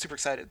fine. I'm super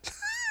excited.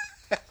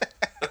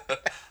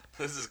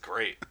 This is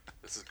great.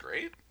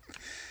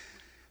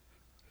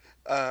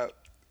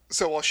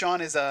 So while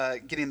Sean is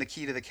getting the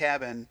key to the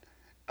cabin,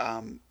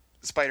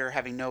 Spider,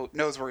 having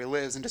knows where he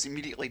lives, and just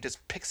immediately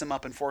just picks him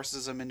up and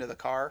forces him into the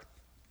car.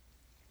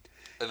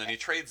 And then he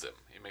trades him.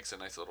 He makes a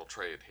nice little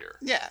trade here.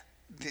 Yeah.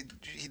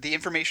 The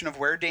information of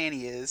where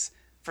Danny is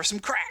for some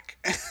crack.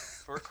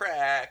 For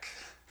crack.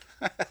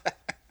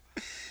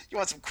 You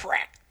want some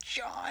crack,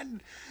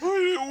 Sean? I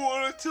didn't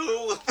want to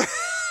tell him.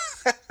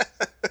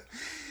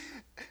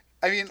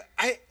 I mean,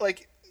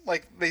 like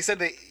they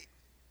said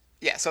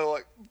so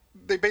like,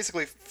 they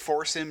basically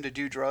force him to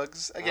do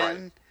drugs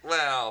again. Right.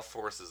 Well,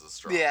 force is a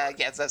strong word. I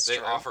guess that's true.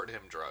 They offered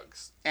him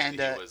drugs. And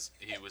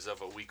he was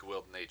of a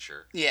weak-willed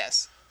nature.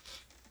 Yes.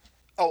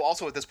 Oh,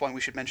 also at this point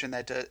we should mention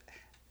that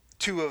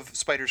two of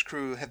Spider's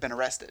crew have been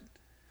arrested.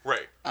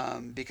 Right.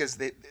 Because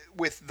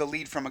with the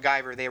lead from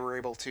MacGyver, they were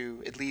able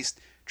to at least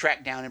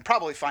track down and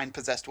probably find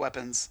possessed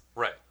weapons.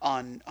 Right.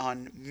 On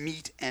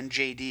Meat and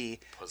JD.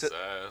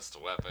 Possessed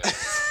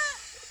weapons.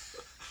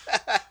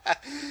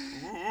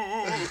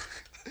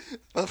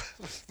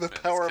 The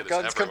power of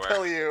guns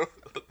compel you.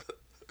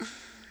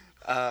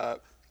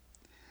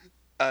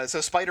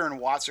 So Spider and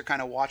Watts are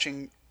kind of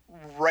watching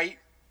right,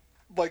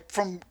 like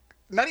from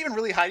not even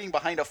really hiding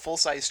behind a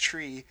full-size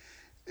tree.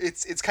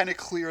 It's kind of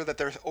clear that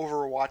they're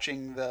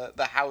overwatching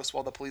the house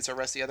while the police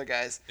arrest the other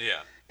guys.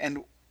 Yeah.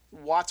 And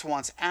Watts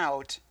wants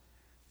out,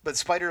 but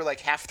Spider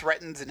like half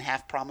threatens and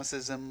half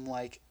promises him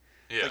like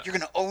you're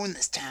gonna own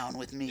this town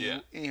with me.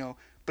 Yeah.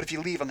 But if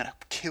you leave, I'm gonna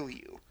kill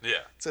you.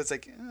 Yeah. So it's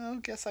like, I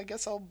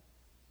guess I'll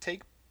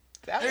take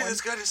that one. Hey,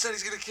 this guy just said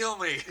he's gonna kill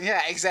me.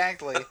 Yeah,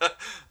 exactly.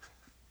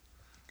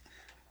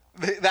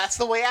 That's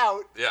the way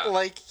out. Yeah.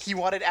 Like, he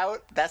wanted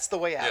out. That's the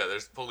way out. Yeah,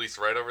 there's police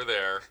right over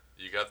there.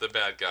 You got the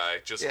bad guy.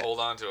 Just hold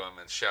on to him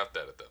and shout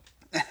that at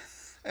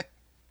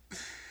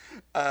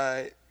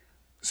them.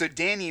 So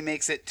Danny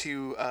makes it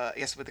to, I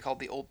guess what they call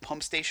the old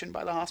pump station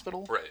by the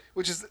hospital. Right.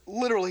 Which is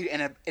literally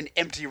in an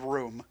empty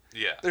room.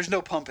 Yeah. There's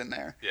no pump in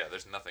there. Yeah,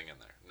 there's nothing in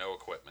there. No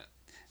equipment.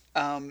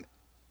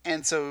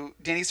 And so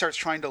Danny starts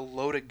trying to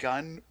load a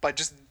gun by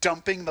just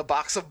dumping the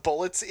box of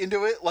bullets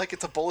into it like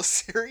it's a bowl of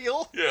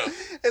cereal. Yeah.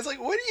 It's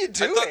like, what are you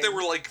doing? I thought they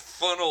were like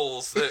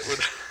funnels that would...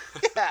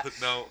 Yeah.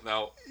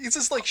 No. It's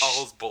just like...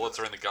 all those bullets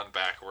are in the gun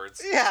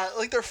backwards. Yeah,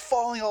 like they're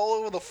falling all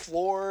over the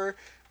floor.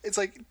 It's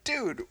like,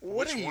 dude,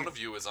 Which one of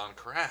you is on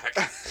crack?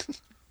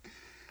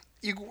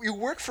 You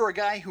work for a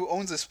guy who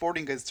owns a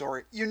sporting goods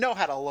store. You know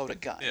how to load a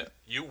gun. Yeah.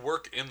 You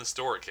work in the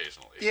store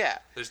occasionally. Yeah.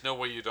 There's no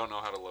way you don't know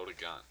how to load a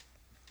gun.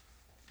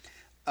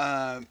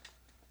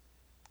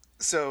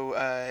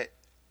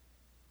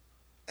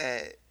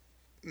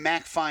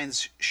 Mac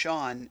finds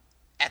Sean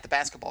at the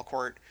basketball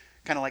court,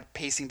 kind of like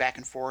pacing back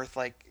and forth,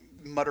 like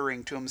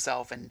muttering to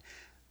himself, and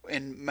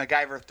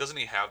MacGyver. Doesn't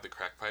he have the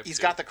crack pipe? He's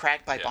got the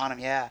crack pipe on him,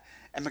 yeah.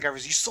 And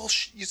MacGyver's,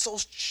 you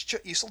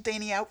sold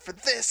Danny out for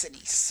this, and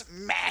he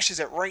smashes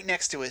it right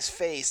next to his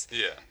face.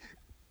 Yeah.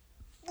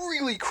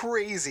 Really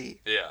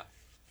crazy. Yeah.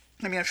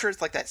 I mean, I'm sure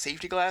it's like that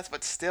safety glass,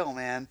 but still,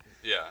 man.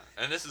 Yeah,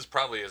 and this is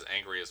probably as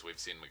angry as we've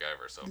seen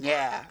MacGyver so far.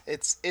 Yeah,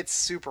 it's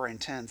super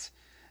intense.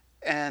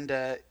 And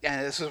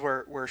this is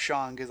where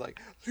Sean is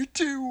like, I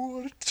didn't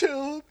want to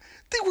tell him.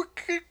 They were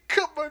going to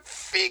cut my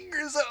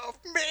fingers off,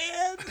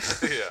 man.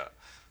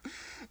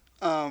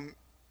 Yeah.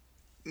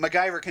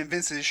 MacGyver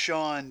convinces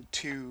Sean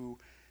to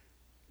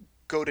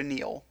go to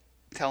Neil,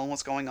 tell him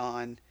what's going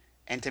on,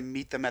 and to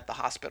meet them at the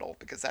hospital,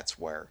 because that's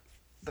where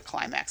the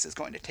climax is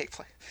going to take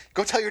place.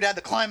 Go tell your dad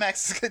the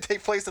climax is going to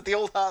take place at the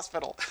old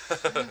hospital.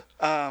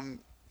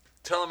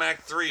 Tell him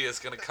Act 3 is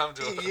going to come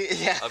to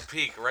a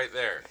peak right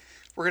there.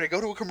 We're going to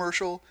go to a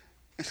commercial.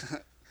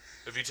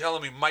 If you tell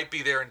him he might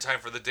be there in time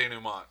for the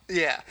denouement.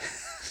 Yeah.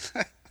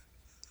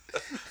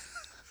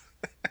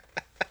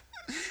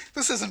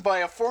 This isn't by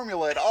a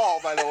formula at all,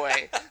 by the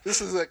way. This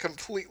is a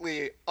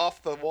completely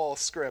off-the-wall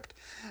script.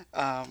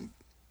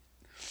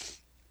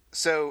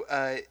 So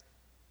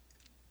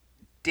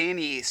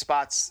Danny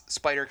spots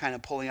Spider kind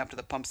of pulling up to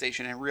the pump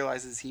station and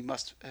realizes he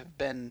must have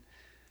been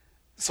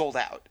sold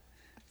out.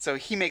 So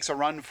he makes a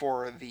run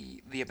for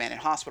the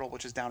abandoned hospital,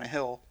 which is down a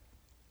hill.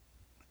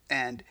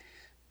 And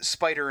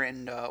Spider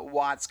and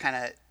Watts kind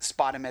of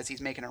spot him as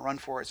he's making a run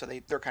for it, so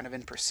they're kind of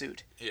in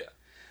pursuit. Yeah.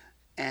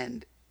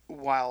 And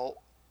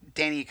while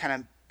Danny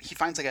he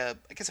finds like a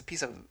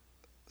piece of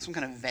some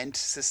kind of vent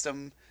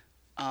system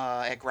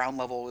at ground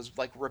level was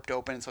like ripped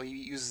open, so he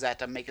uses that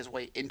to make his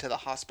way into the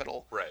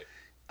hospital. Right.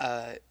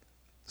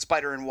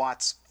 Spider and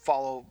Watts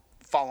follow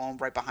him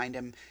right behind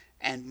him,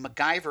 and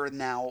MacGyver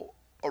now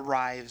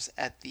arrives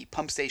at the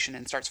pump station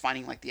and starts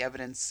finding like the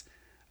evidence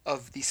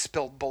of the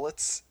spilled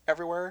bullets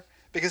everywhere,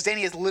 because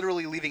Danny is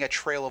literally leaving a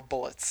trail of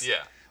bullets.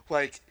 Yeah.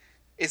 Like,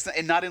 it's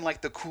not in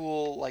like the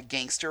cool like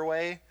gangster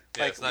way.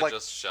 Yeah, like, it's not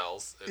just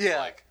shells. It's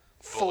like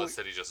bullets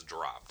that he just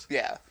dropped.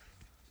 Yeah.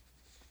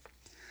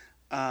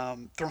 So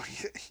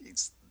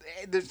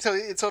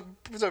it's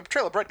a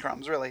trail of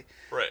breadcrumbs, really.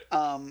 Right.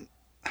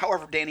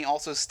 However, Danny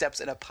also steps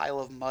in a pile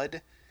of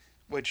mud,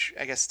 which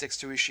I guess sticks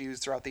to his shoes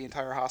throughout the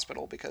entire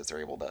hospital because they're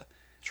able to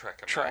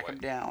track him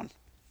down.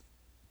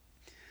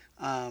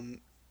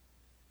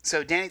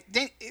 So Danny,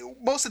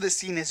 most of the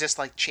scene is just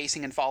like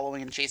chasing and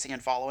following and chasing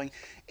and following.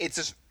 It's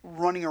just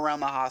running around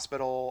the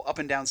hospital, up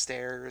and down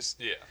stairs.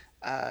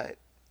 Yeah.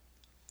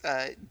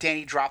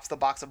 Danny drops the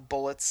box of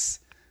bullets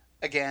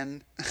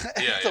again.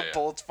 Yeah,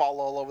 bullets fall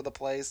all over the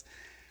place.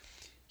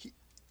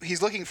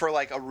 He's looking for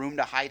like a room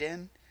to hide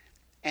in,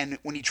 and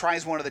when he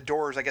tries one of the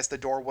doors, I guess the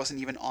door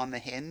wasn't even on the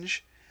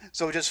hinge,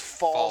 so it just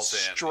falls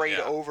straight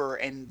over,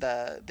 and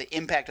the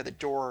impact of the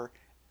door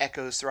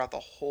echoes throughout the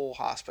whole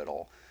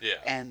hospital. Yeah.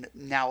 And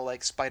now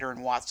like Spider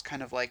and Watts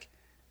kind of like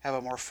have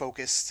a more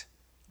focused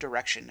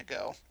direction to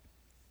go.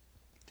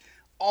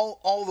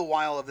 All the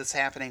while of this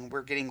happening,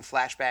 we're getting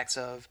flashbacks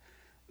of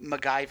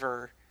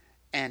MacGyver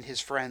and his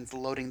friends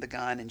loading the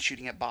gun and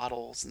shooting at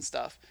bottles and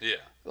stuff. Yeah.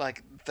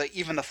 Like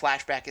even the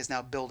flashback is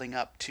now building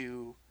up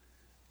to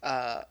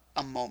a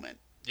moment.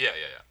 Yeah.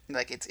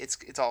 Like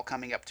it's all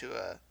coming up to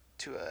a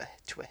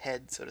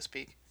head, so to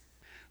speak.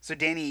 So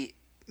Danny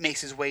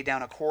makes his way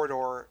down a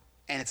corridor,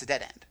 and it's a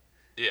dead end.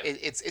 Yeah.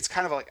 It's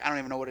kind of like, I don't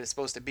even know what it's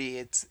supposed to be.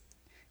 It's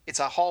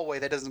a hallway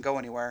that doesn't go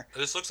anywhere.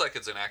 This looks like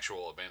it's an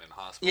actual abandoned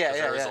hospital. Yeah,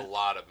 There is a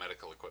lot of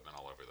medical equipment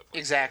all over the place.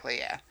 Exactly,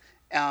 yeah.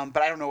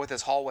 But I don't know what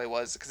this hallway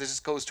was, because it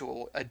just goes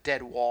to a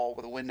dead wall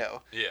with a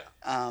window.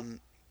 Yeah.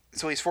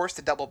 So he's forced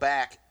to double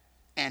back,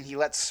 and he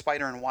lets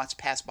Spider and Watts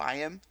pass by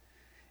him,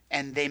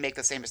 and they make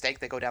the same mistake.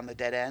 They go down the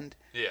dead end.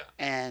 Yeah.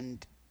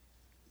 And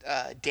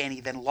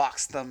Danny then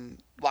locks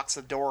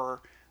the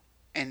door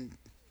and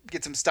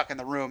gets them stuck in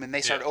the room, and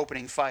they start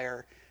opening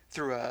fire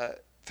through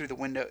the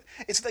window.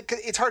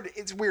 It's hard.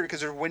 It's weird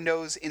because there's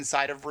windows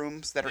inside of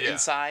rooms that are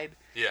inside.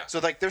 Yeah. So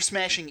like they're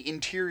smashing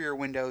interior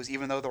windows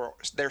even though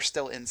they're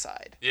still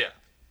inside. Yeah.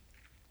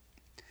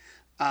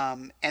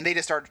 And they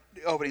just start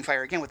opening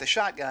fire again with a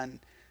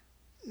shotgun.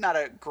 Not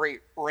a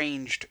great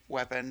ranged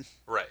weapon.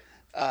 Right.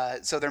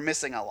 So they're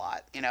missing a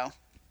lot, you know.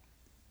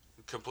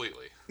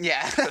 Completely.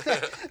 Yeah.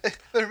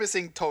 They're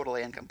missing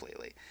totally and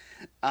completely.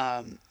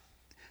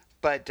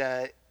 But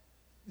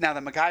now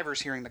that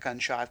MacGyver's hearing the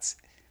gunshots,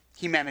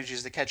 he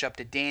manages to catch up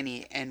to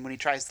Danny, and when he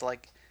tries to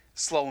like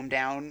slow him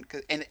down,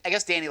 and I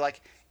guess Danny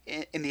like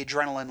in the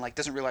adrenaline like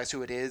doesn't realize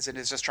who it is and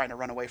is just trying to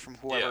run away from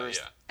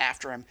whoever's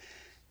after him.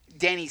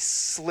 Danny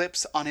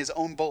slips on his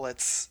own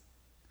bullets,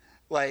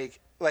 like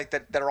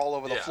that are all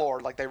over the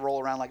floor, like they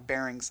roll around like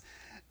bearings.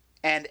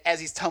 And as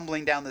he's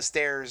tumbling down the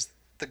stairs,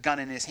 the gun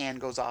in his hand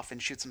goes off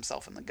and shoots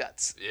himself in the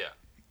guts. Yeah.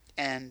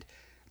 And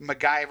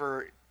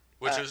MacGyver,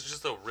 which is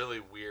just a really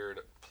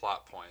weird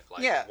plot point.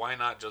 Like, why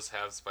not just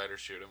have Spider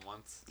shoot him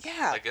once?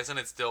 Yeah. Like, isn't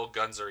it still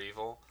guns are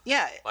evil?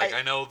 Yeah. Like,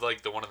 I know,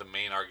 like, one of the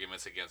main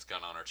arguments against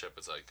gun ownership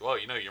is like, well,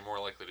 you know, you're more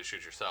likely to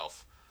shoot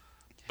yourself.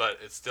 But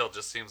it still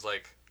just seems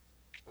like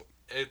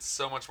it's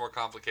so much more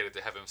complicated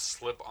to have him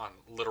slip on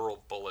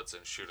literal bullets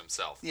and shoot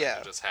himself than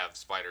to just have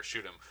Spider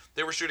shoot him.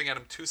 They were shooting at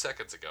him 2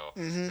 seconds ago.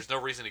 Mm-hmm. There's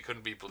no reason he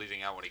couldn't be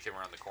bleeding out when he came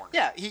around the corner.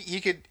 Yeah,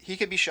 he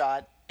could be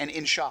shot and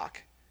in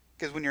shock,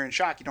 because when you're in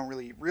shock, you don't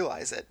really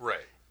realize it.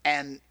 Right.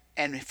 And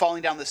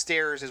falling down the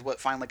stairs is what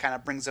finally kind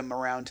of brings him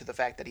around to the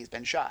fact that he's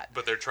been shot.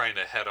 But they're trying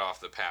to head off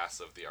the pass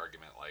of the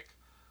argument, like,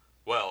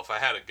 well, if I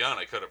had a gun,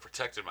 I could have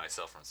protected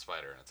myself from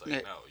Spider. And it's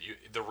like, no,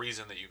 the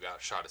reason that you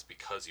got shot is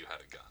because you had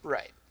a gun.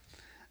 Right.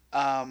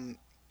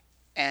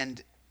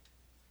 And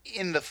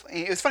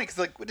it was funny because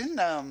like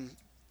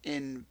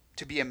in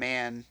To Be a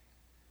Man,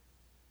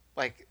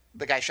 like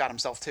the guy shot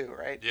himself too,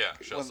 right? Yeah,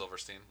 Shel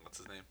Silverstein. What's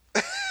his name?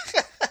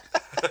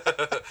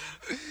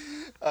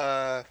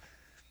 Blanking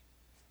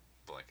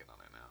on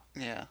it now.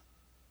 Yeah.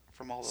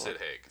 From all the Sid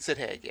Haig. Sid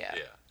Haig, yeah.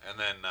 Yeah, and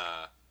then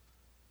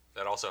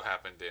that also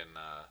happened in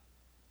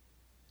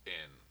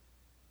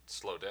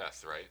Slow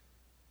Death, right?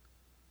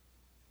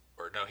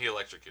 Or no, he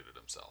electrocuted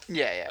himself.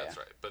 Yeah. That's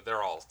right. But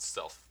they're all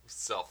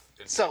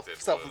self-inflicted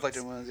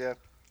Self-inflicted wounds, yeah.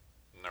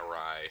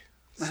 Narai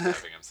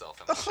stabbing himself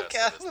in the Oh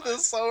chest god, with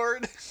his a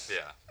sword.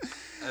 Yeah.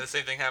 And the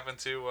same thing happened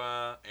to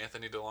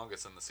Anthony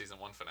DeLongis in the season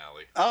 1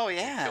 finale. Oh He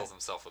yeah. kills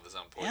himself with his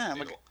own poison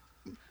needle.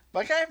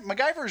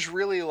 MacGyver's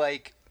really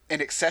like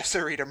an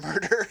accessory to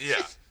murder.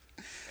 Yeah.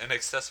 An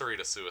accessory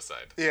to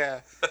suicide.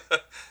 Yeah.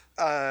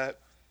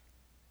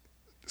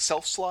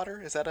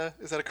 Self-slaughter? Is that a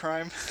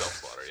crime?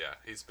 Self-slaughter, yeah.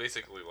 He's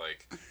basically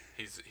like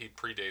he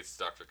predates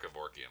Dr.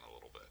 Kevorkian a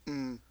little bit.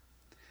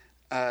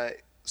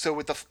 So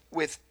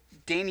with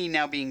Danny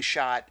now being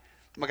shot,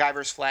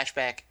 MacGyver's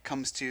flashback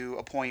comes to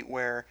a point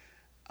where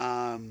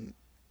I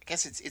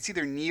guess it's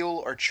either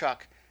Neil or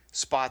Chuck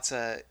spots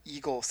a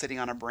eagle sitting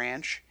on a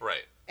branch.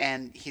 Right.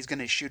 And he's going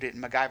to shoot it,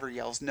 and MacGyver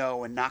yells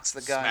no and knocks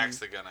the gun. Smacks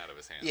the gun out of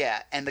his hand.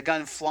 Yeah, and the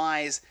gun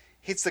flies,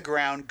 hits the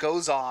ground,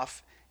 goes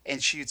off,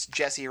 and shoots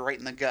Jesse right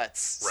in the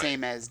guts, Right.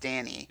 same as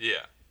Danny.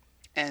 Yeah.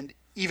 And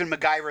even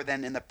MacGyver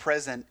then in the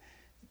present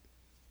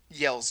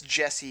yells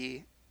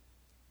Jesse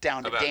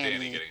down to About Danny.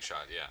 Danny getting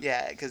shot, yeah.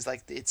 Yeah, because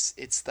like it's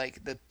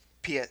like the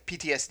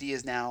PTSD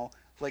is now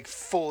like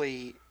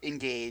fully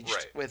engaged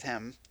Right. with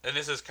him. And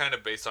this is kind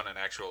of based on an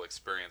actual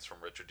experience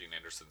from Richard Dean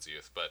Anderson's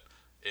youth, but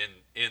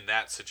in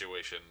that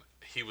situation,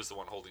 he was the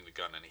one holding the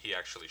gun, and he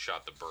actually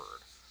shot the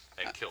bird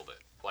and killed it.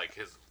 Like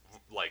his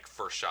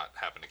first shot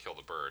happened to kill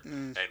the bird,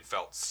 and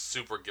felt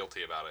super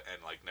guilty about it,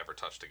 and like never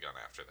touched a gun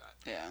after that.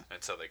 Yeah.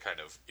 And so they kind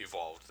of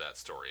evolved that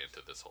story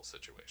into this whole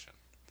situation.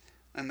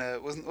 And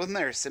wasn't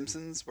there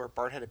Simpsons where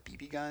Bart had a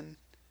BB gun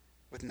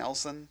with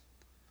Nelson,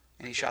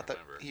 and he shot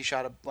remember.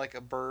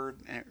 a bird,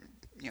 and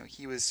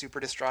he was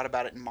super distraught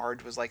about it, and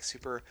Marge was like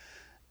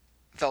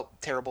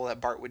felt terrible that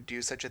Bart would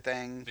do such a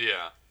thing.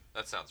 Yeah,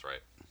 that sounds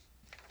right.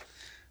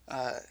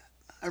 I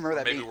remember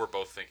that. Maybe we're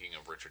both thinking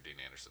of Richard Dean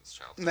Anderson's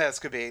childhood.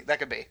 That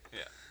could be.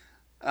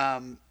 Yeah.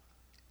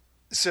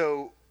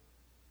 So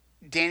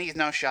Danny is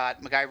now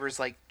shot. MacGyver's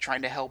like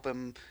trying to help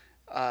him,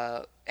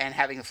 and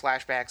having the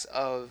flashbacks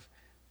of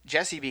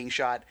Jesse being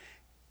shot,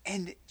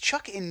 and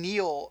Chuck and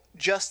Neil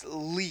just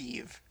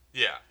leave.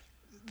 Yeah.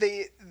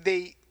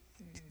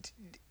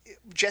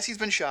 Jesse's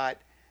been shot,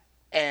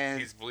 and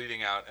He's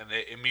bleeding out, and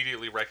they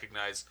immediately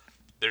recognize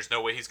there's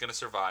no way he's going to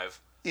survive.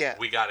 Yeah.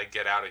 We got to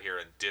get out of here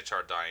and ditch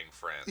our dying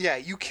friend. yeah,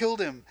 you killed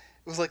him.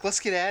 It was like, let's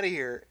get out of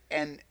here,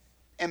 and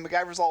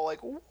MacGyver's all like,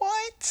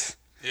 what?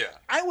 Yeah.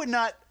 I would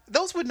not.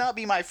 Those would not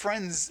be my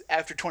friends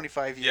after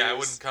 25 years. Yeah, I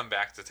wouldn't come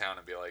back to town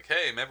and be like,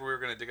 hey, remember we were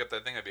going to dig up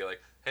that thing? I'd be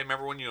like, hey,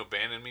 remember when you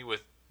abandoned me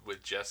with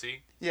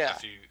Jesse? Yeah.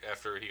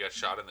 After he got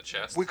shot in the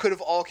chest? We could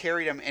have all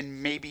carried him,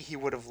 and maybe he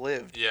would have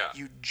lived. Yeah.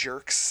 You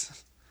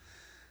jerks.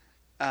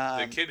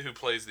 The kid who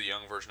plays the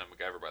young version of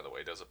MacGyver, by the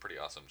way, does a pretty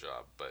awesome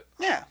job. But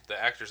Yeah.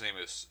 the actor's name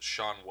is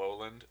Sean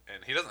Woland,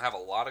 and he doesn't have a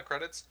lot of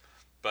credits,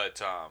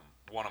 but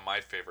one of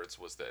my favorites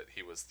was that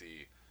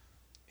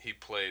he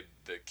played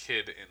the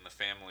kid in the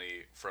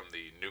family from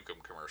the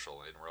Nukem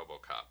commercial in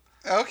RoboCop.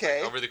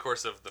 Okay. Over the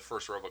course of the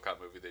first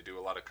RoboCop movie, they do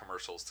a lot of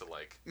commercials to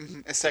like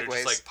Segues. they're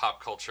just like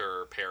pop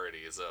culture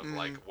parodies of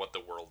like what the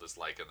world is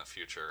like in the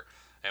future.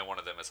 And one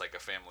of them is like a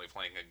family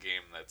playing a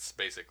game that's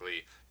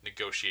basically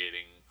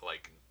negotiating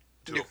like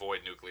to avoid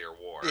nuclear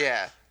war.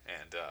 Yeah.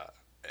 And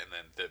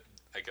then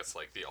I guess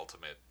like the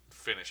ultimate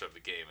finish of the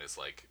game is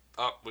like,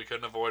 oh, we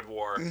couldn't avoid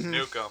war,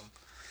 nuke 'em.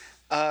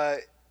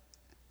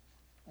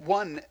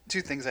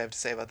 Two things I have to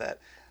say about that.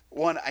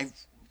 One, I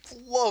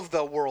love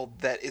the world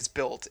that is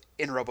built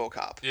in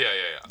RoboCop. Yeah.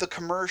 The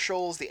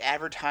commercials, the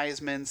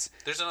advertisements.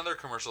 There's another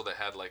commercial that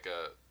had like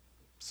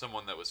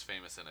someone that was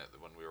famous in it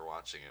when we were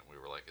watching it. We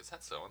were like, is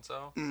that so and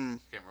so? Can't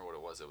remember what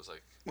it was. It was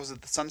like, Was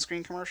it the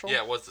sunscreen commercial?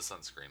 yeah, it was the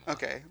sunscreen one.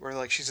 Okay, where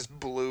like she's just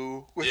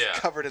blue with Yeah,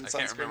 covered in I sunscreen.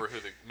 can't remember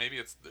maybe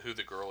it's who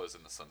the girl is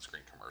in the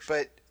sunscreen commercial.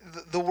 But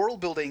the world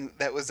building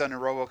that was done in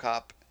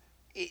RoboCop,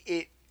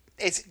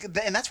 it's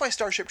and that's why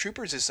Starship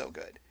Troopers is so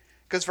good,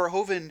 because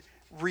Verhoeven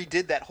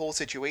redid that whole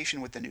situation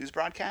with the news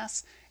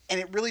broadcasts, and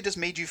it really just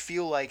made you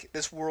feel like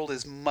this world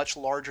is much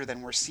larger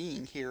than we're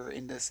seeing here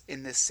in this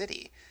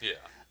city.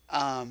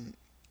 yeah,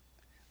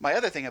 My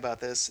other thing about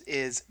this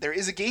is there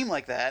is a game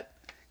like that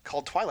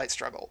called Twilight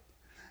Struggle.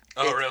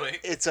 oh really?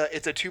 It's a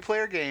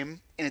 2-player game,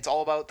 and it's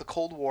all about the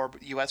Cold War,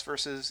 U.S.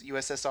 versus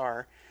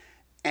USSR,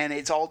 and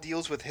it's all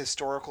deals with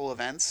historical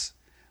events.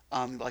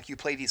 Like you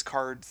play these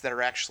cards that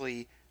are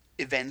actually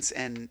events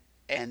and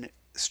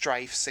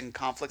strifes and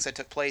conflicts that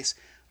took place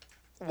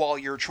while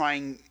you're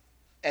trying,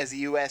 as the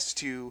U.S.,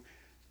 to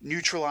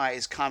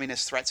neutralize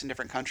communist threats in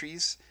different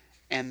countries,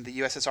 and the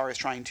USSR is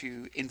trying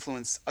to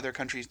influence other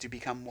countries to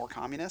become more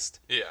communist.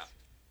 Yeah,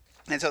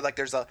 And so like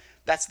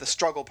that's the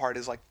struggle part,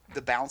 is like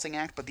the balancing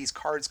act, but these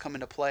cards come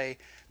into play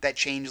that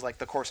change like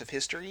the course of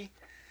history.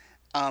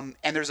 And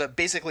there's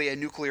basically a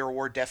nuclear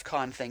war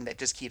DEFCON thing that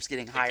just keeps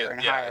getting higher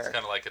and higher. Yeah, it's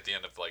kind of like at the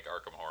end of like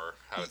Arkham Horror,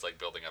 how it's like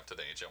building up to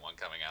the Ancient One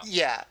coming out.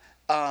 Yeah.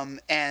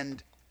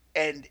 And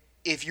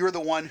if you're the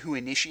one who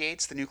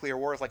initiates the nuclear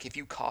war, like if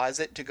you cause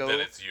it to go,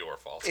 then it's your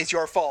fault. It's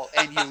your fault,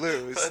 and you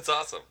lose. That's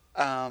awesome.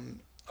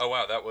 Oh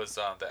wow, that was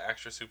the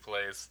actress who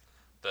plays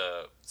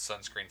the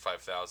Sunscreen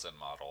 5000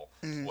 model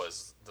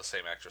was the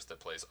same actress that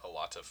plays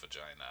Alata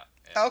Vagina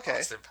in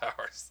Austin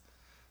Powers.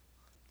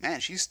 Man,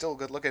 she's still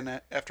good looking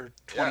after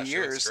 20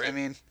 years. I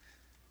mean,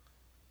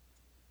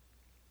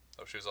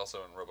 she was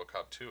also in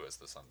RoboCop 2 as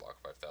the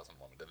Sunblock 5000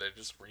 woman. Did they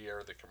just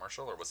re-air the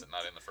commercial, or was it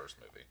not in the first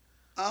movie?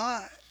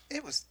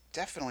 It was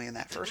definitely in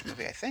that first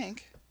movie, I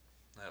think.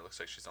 Yeah, it looks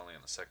like she's only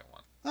in the second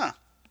one. Huh.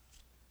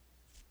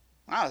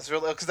 Wow, that's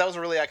really, because that was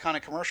a really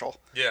iconic commercial.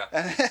 Yeah.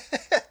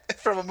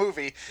 From a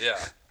movie. Yeah.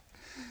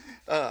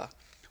 Well,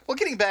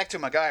 getting back to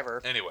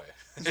MacGyver. Anyway,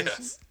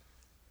 yes.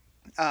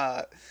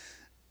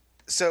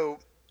 So,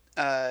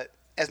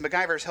 as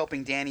MacGyver's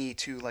helping Danny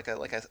to like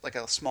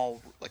a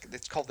small, like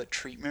it's called the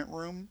treatment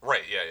room.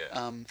 Right. Yeah.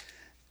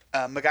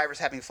 Yeah. MacGyver's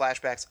having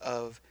flashbacks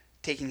of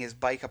taking his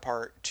bike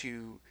apart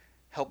to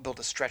help build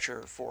a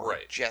stretcher for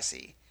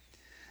Jesse.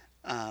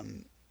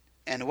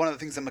 And one of the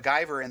things that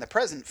MacGyver in the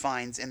present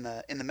finds in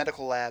the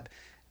medical lab,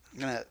 I'm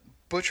gonna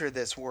butcher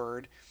this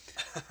word,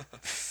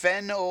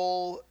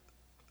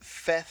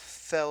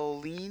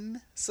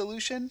 phenolphthalein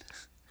solution.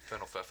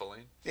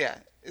 Phenolphthalein? Yeah.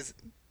 I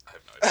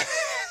have no idea.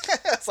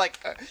 It's like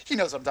he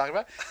knows what I'm talking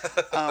about.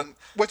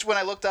 Which, when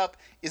I looked up,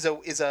 is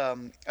a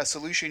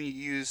solution you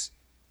use.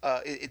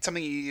 It's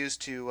something you use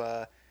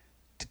to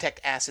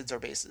detect acids or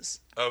bases.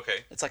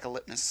 Okay. It's like a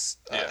litmus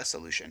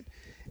solution,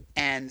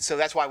 and so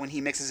that's why when he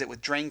mixes it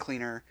with drain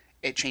cleaner,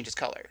 it changes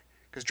color,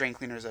 because drain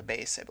cleaner is a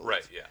base, I believe.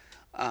 Right. Yeah.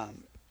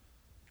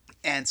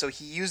 And so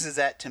he uses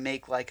that to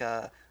make like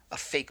a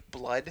fake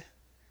blood.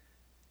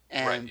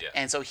 And,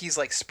 and so he's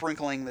like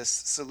sprinkling this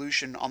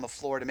solution on the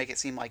floor to make it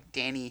seem like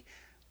Danny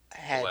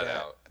had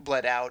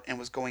bled out and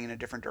was going in a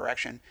different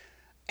direction.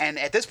 And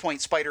at this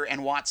point, Spider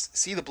and Watts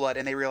see the blood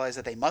and they realize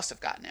that they must have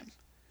gotten him.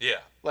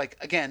 Yeah. Like,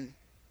 again,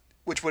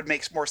 which would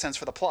make more sense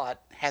for the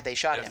plot had they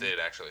shot him. If they had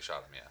actually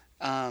shot him,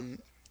 yeah.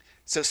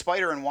 So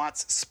Spider and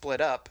Watts split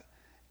up,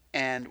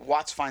 and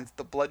Watts finds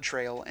the blood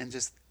trail and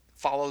just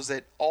follows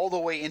it all the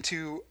way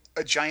into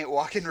a giant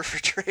walk-in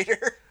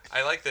refrigerator.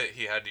 I like that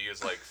he had to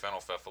use like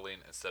phenolphthalein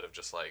instead of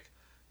just like,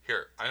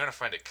 here, I'm gonna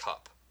find a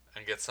cup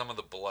and get some of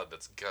the blood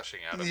that's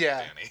gushing out of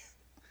Danny.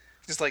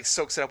 Just like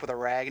soaks it up with a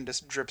rag and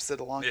just drips it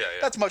along. Yeah.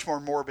 That's much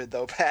more morbid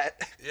though,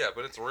 Pat. Yeah,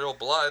 but it's real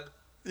blood.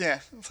 Yeah,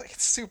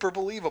 it's super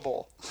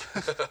believable.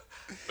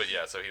 But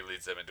yeah, so he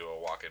leads them into a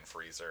walk-in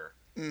freezer,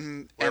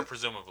 where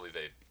presumably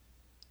they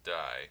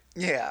die.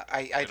 Yeah,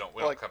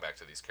 we don't come back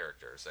to these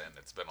characters, and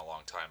it's been a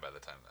long time by the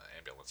time the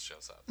ambulance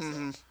shows up.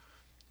 So.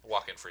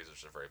 Walk-in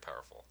freezers are very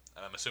powerful,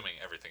 and I'm assuming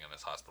everything in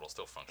this hospital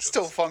still functions.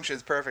 Still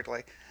functions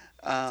perfectly.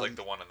 It's like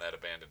the one in that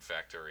abandoned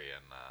factory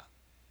in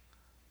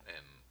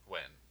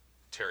when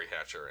Terry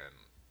Hatcher and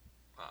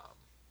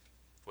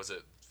was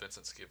it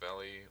Vincent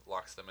Schiavelli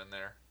locks them in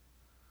there?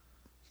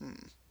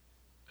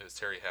 It was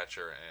Terry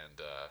Hatcher and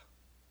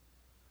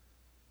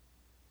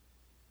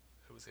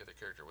who was the other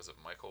character? Was it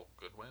Michael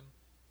Goodwin?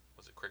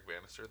 Was it Craig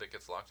Bannister that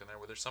gets locked in there?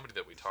 Well, there's somebody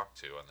that we talked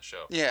to on the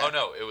show. Yeah. Oh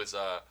no, it was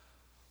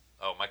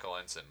Michael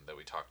Ensign that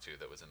we talked to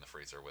that was in the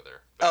freezer with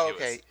her. But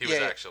he was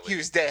actually he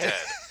was dead.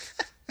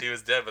 He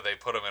was dead, but they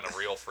put him in a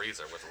real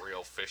freezer with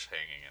real fish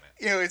hanging in it.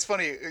 You know, it's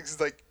funny. It's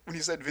like when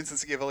you said Vincent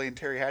Schiavelli and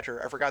Terry Hatcher,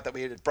 I forgot that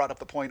we had brought up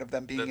the point of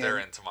them being they're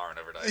in Tomorrow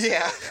Never Dies.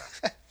 Yeah.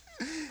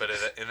 But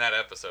in that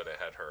episode, it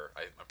had her.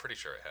 I'm pretty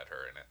sure it had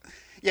her in it.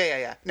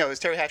 Yeah. No, it was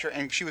Terry Hatcher,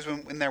 and she was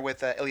in there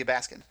with Ilya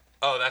Baskin.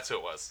 Oh, that's who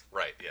it was.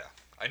 Right, yeah.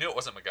 I knew it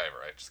wasn't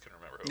MacGyver. I just couldn't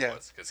remember who it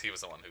was, because he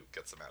was the one who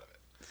gets them out of it.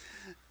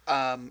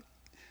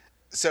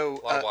 So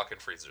a lot of walk-in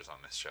freezers on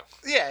this show.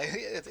 Yeah,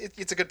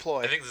 it's a good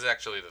ploy. I think this is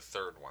actually the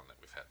third one that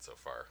we've had so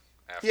far.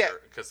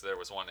 Because there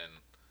was one in...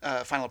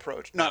 Final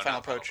Approach. Not Final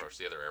Approach.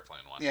 The other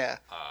airplane one. Yeah.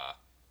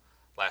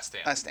 Last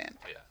Stand. Last Stand.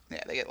 Yeah.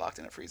 Yeah, they get locked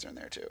in a freezer in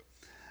there, too.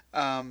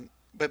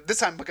 But this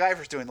time,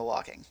 MacGyver's doing the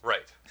locking.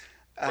 Right.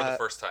 For the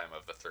first time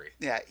of the three.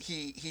 Yeah,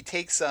 he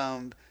takes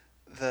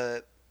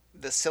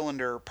the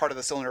cylinder, part of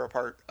the cylinder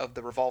apart of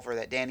the revolver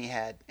that Danny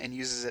had, and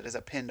uses it as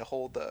a pin to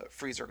hold the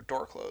freezer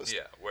door closed.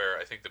 Yeah, where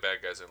I think the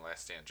bad guys in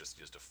Last Stand just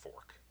used a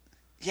fork.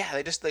 Yeah,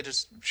 they just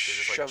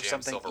shove like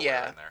something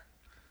silverware in there.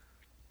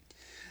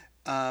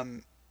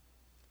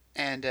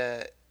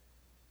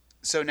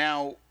 So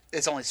now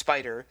it's only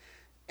Spider,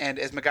 and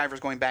as MacGyver's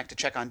going back to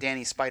check on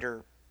Danny,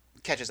 Spider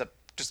catches up,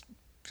 just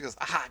goes,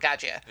 "Aha,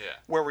 gotcha." Yeah.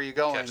 Where were you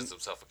going? Catches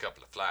himself a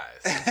couple of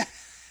flies.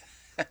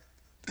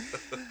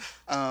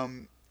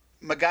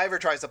 MacGyver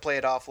tries to play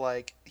it off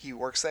like he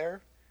works there.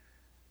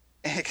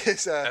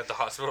 Cause, at the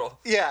hospital?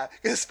 Yeah,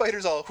 because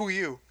Spider's all, "Who are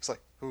you?" It's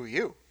like, "Who are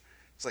you?"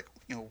 It's like,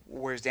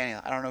 "Where's Danny?"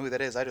 "I don't know who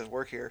that is. I just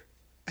work here."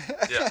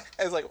 Yeah.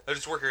 I was like, I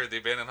just work here at the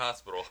abandoned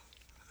hospital.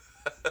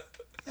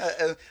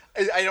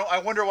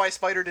 I wonder why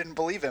Spider didn't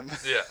believe him.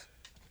 Yeah.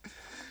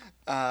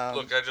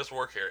 Look, I just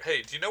work here.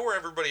 Hey, do you know where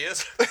everybody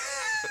is?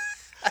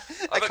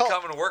 I've been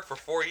coming to work for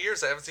 4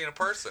 years. I haven't seen a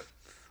person.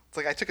 It's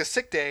like I took a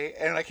sick day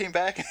and I came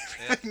back and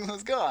everything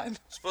was gone. I'm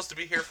supposed to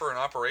be here for an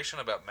operation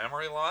about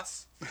memory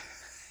loss.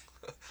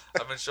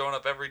 I've been showing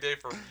up every day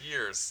for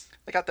years.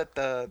 I got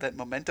that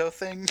memento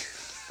thing.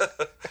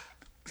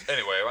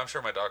 Anyway, I'm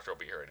sure my doctor will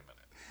be here any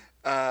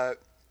minute.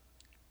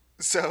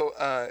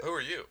 Who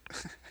are you?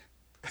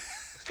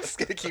 Just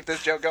gonna keep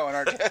this joke going,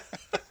 aren't you?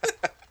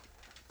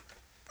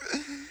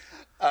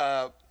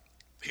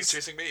 He's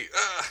chasing me.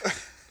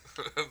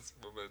 That's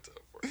memento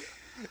for you.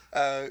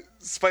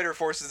 Spider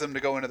forces him to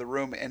go into the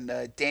room,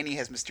 and Danny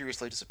has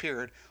mysteriously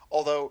disappeared.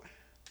 Although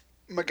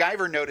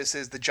MacGyver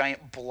notices the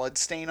giant blood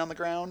stain on the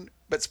ground,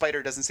 but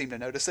Spider doesn't seem to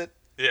notice it.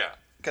 Yeah.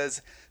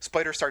 Because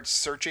Spider starts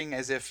searching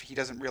as if he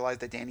doesn't realize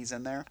that Danny's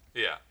in there.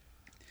 Yeah.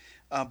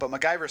 But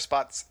MacGyver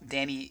spots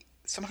Danny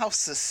somehow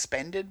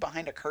suspended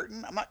behind a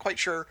curtain. I'm not quite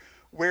sure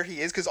where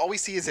he is, because all we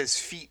see is his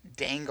feet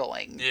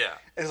dangling. Yeah.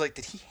 And it's like,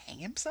 did he hang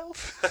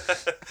himself?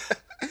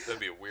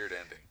 That'd be a weird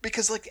ending.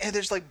 Because and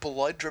there's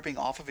blood dripping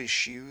off of his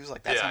shoes.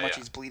 That's how much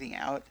he's bleeding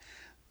out.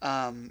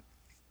 Or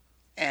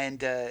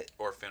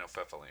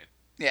phenolphthalein.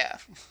 Yeah.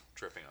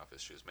 Dripping off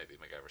his shoes. Maybe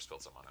MacGyver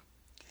spilled some on him.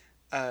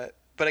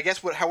 But I guess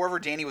however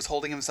Danny was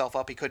holding himself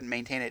up, he couldn't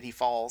maintain it. He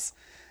falls.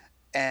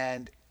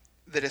 And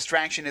the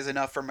distraction is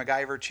enough for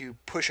MacGyver to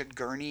push a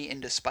gurney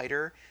into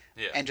Spider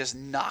and just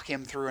knock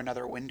him through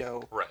another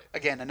window. Right.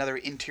 Again, another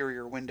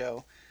interior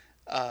window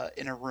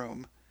in a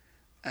room.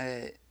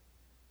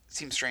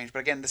 Seems strange, but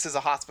again, this is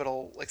a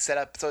hospital set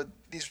up, so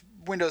these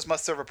windows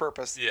must serve a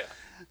purpose. Yeah.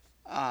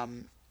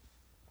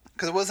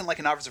 Because it wasn't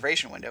an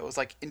observation window; it was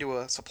into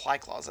a supply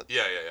closet.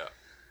 Yeah.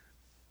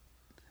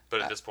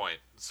 But at this point,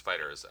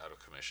 Spider is out of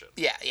commission.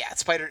 Yeah.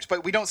 Spider.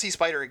 We don't see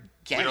Spider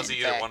again. We don't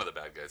see either one of the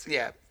bad guys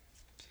again.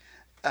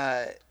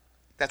 Yeah.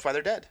 That's why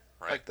they're dead.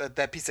 Right.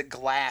 That piece of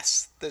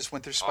glass that just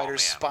went through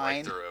Spider's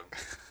spine. Right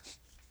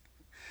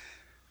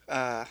through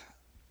him.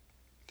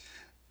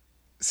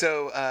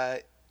 So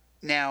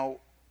now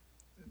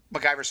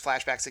MacGyver's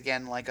flashbacks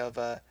again,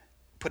 of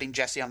putting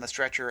Jesse on the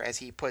stretcher as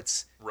he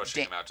puts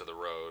rushing him out to the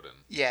road, and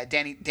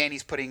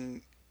Danny's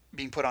being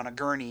put on a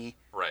gurney,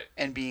 right,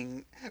 and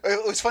being.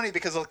 It was funny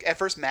because at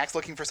first Mac's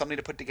looking for something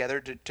to put together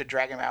to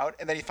drag him out,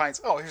 and then he finds,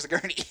 oh, here's a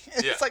gurney.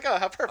 It's like, oh,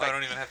 how perfect! I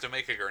don't even have to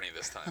make a gurney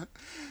this time.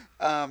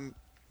 But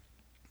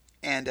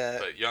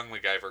young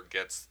MacGyver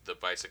gets the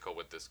bicycle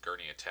with this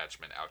gurney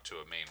attachment out to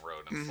a main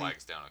road and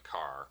flags down a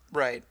car.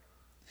 Right.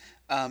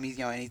 And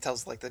he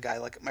tells the guy,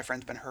 my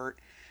friend's been hurt,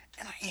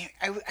 and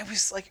I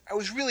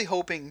was really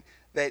hoping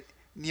that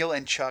Neil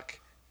and Chuck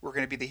were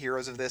going to be the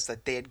heroes of this,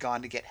 that they had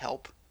gone to get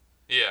help.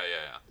 Yeah.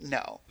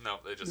 No,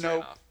 they just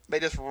ran off. They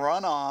just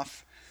run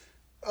off.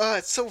 Oh,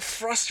 it's so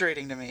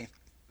frustrating to me.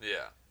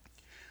 Yeah.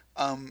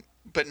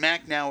 But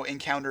Mac now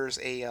encounters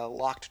a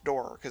locked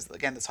door because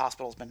again, this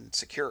hospital's been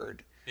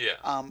secured.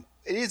 Yeah.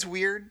 It is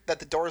weird that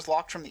the door is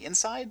locked from the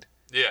inside.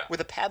 Yeah. With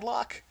a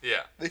padlock.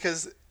 Yeah.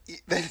 Because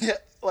then,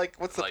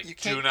 what's the you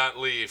can't do not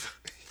leave.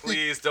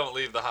 Please don't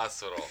leave the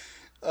hospital.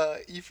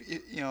 I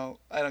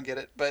don't get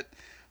it, but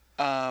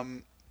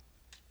MacGyver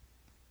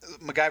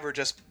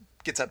just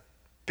gets a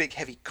big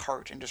heavy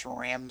cart and just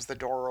rams the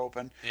door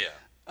open. Yeah.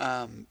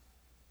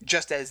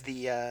 Just as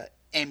the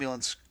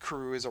ambulance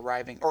crew is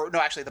arriving, or no,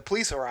 actually the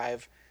police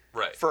arrive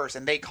first,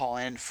 and they call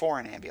in for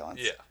an ambulance.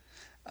 Yeah.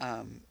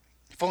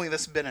 If only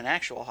this had been an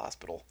actual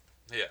hospital.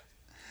 Yeah.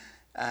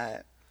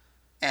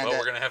 And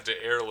we're gonna have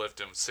to airlift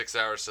him 6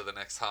 hours to the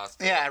next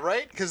hospital. Yeah,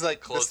 right. Because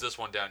closed this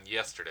one down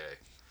yesterday.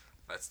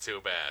 That's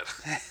too bad.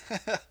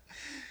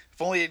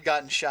 If only he'd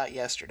gotten shot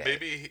yesterday.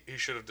 Maybe he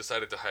should have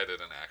decided to hide it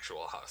in an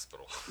actual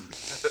hospital.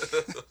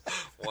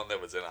 One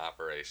that was in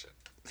operation.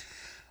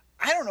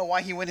 I don't know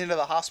why he went into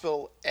the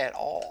hospital at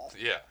all.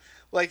 Yeah.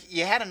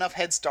 You had enough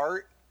head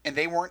start, and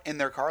they weren't in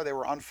their car. They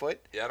were on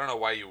foot. Yeah, I don't know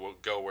why you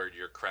would go where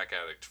your crack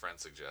addict friend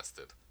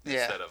suggested.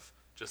 Instead of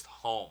just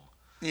home.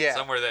 Yeah.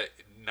 Somewhere that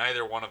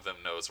neither one of them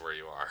knows where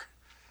you are.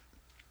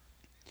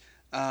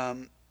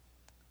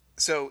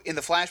 So in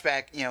the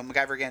flashback,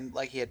 MacGyver again,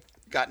 he had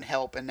gotten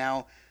help, and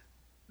now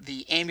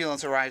the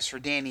ambulance arrives for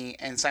Danny,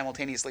 and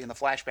simultaneously in the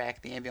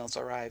flashback, the ambulance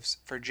arrives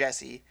for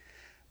Jesse,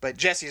 but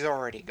Jesse's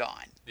already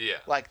gone. Yeah.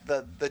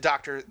 The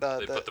doctor,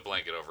 they put the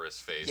blanket over his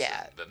face.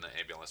 Yeah. And then the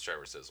ambulance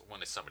driver says,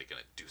 "When is somebody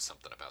going to do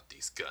something about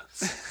these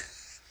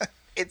guns?"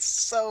 It's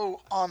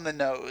so on the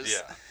nose.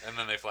 Yeah. And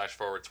then they flash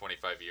forward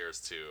 25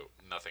 years to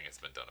nothing has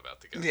been done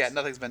about the guns. Yeah,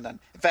 nothing's been done.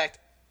 In fact,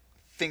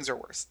 things are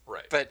worse.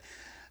 Right. But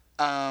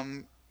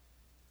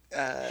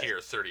here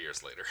 30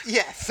 years later.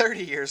 Yeah,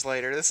 30 years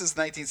later. This is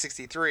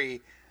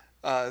 1963.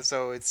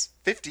 So it's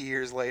 50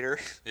 years later.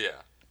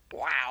 Yeah.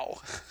 Wow.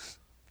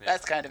 Yeah.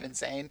 That's kind of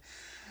insane.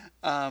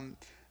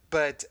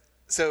 But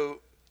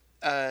so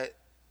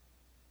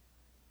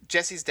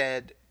Jesse's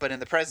dead, but in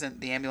the present,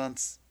 the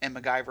ambulance and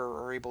MacGyver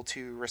are able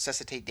to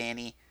resuscitate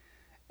Danny,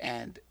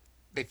 and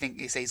they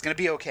say he's going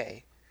to be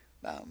okay,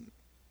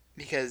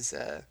 because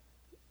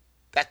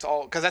that's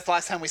all. Because that's the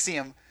last time we see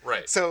him.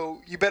 Right.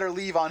 So you better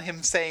leave on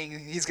him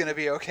saying he's going to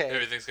be okay.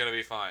 Everything's going to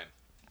be fine.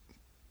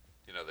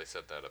 They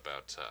said that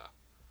about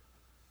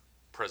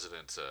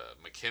President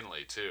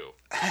McKinley, too.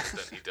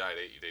 Then he died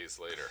 8 days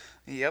later.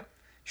 Yep.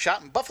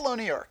 Shot in Buffalo,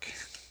 New York.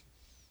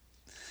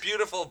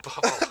 Beautiful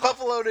Buffalo.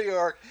 Buffalo, New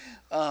York.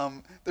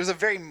 There's a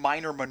very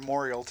minor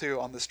memorial, too,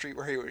 on the street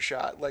where he was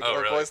shot.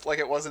 Really? Like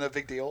it wasn't a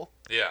big deal.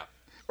 Yeah.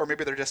 Or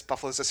maybe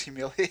Buffalo's just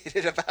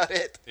humiliated about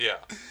it. Yeah.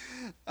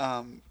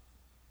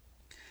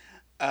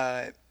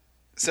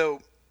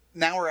 So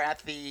now we're at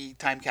the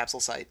time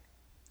capsule site,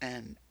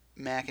 and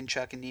Mac and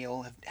Chuck and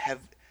Neil have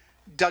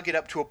dug it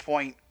up to a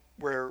point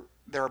where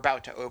they're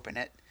about to open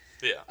it.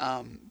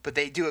 Yeah. But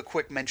they do a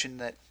quick mention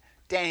that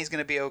Danny's going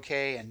to be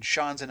okay, and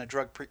Sean's in a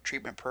drug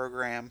treatment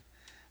program.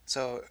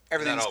 So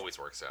everything that always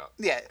works out.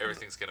 Yeah.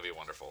 Everything's going to be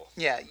wonderful.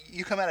 Yeah,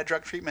 you come out of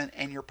drug treatment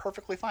and you're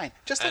perfectly fine.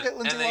 Just look at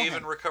Lindsay And they Lohan.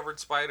 even recovered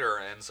Spider,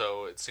 and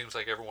so it seems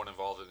like everyone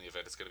involved in the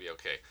event is going to be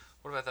okay.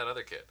 What about that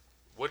other kid?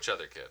 Which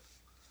other kid?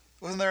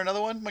 Wasn't there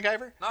another one,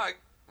 MacGyver? No,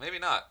 maybe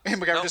not.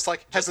 And MacGyver Nope, just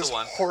has this the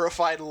one.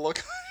 horrified look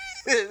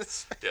on his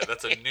face. Yeah,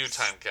 that's a new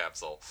time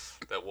capsule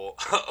that will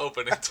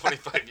open in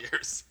 25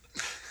 years.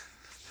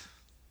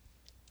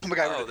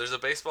 MacGyver. Oh, there's a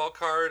baseball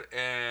card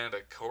and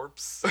a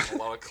corpse and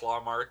a lot of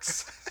claw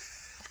marks.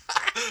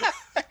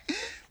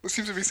 There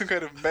seems to be some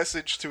kind of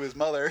message to his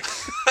mother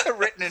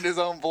written in his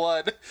own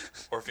blood.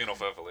 Or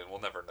phenolphthalein, we'll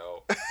never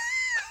know.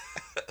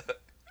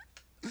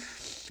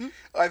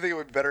 I think it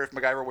would be better if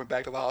MacGyver went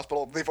back to the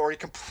hospital. They've already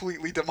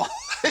completely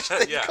demolished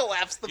and Yeah.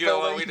 collapsed the You know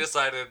building. what? We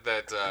decided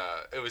that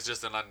it was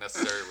just an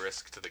unnecessary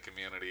risk to the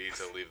community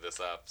to leave this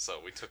up, so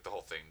we took the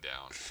whole thing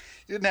down.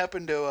 You didn't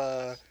happen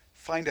to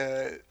find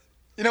a...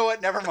 You know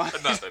what? Never mind.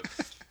 Nothing.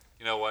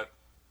 You know what?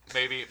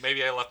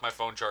 Maybe I left my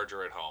phone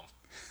charger at home.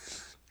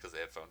 Because they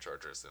had phone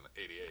chargers in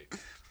 '88.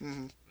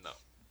 Mm-hmm.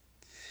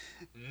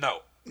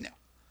 No.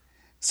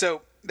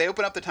 So they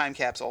open up the time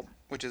capsule,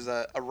 which is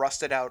a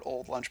rusted out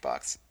old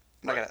lunchbox.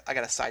 Right. I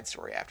got a side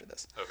story after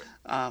this.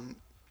 Okay.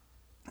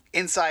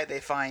 Inside they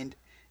find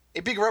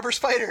a big rubber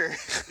spider.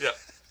 Yeah.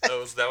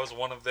 That was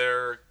one of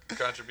their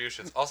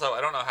contributions. Also,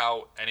 I don't know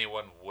how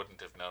anyone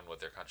wouldn't have known what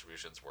their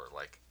contributions were.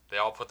 Like, they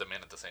all put them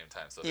in at the same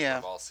time, so they would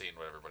have all seen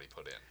what everybody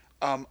put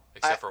in.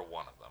 Except for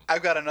one of them.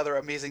 I've got another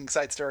amazing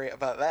side story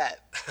about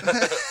that.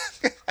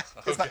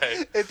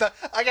 Okay.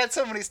 I got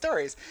so many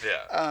stories.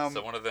 Yeah.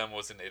 So one of them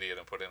was an idiot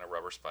and put in a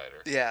rubber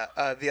spider. Yeah.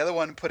 The other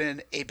one put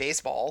in a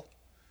baseball.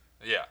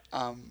 Yeah.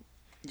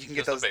 You can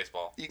get Just a those.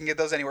 baseball. You can get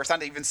those anywhere. It's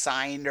not even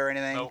signed or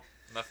anything. Nope.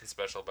 Nothing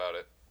special about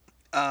it.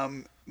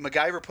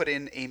 MacGyver put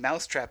in a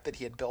mousetrap that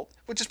he had built,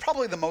 which is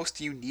probably the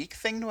most unique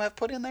thing to have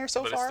put in there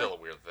so But far. it's still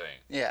a weird thing.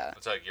 Yeah.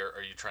 It's like,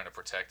 are you trying to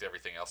protect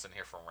everything else in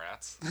here from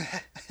rats?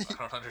 I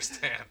don't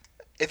understand.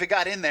 If it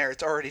got in there,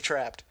 it's already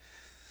trapped.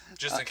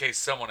 Just in case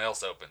someone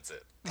else opens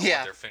it. I Yeah.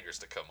 want their fingers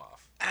to come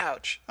off.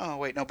 Ouch. Oh,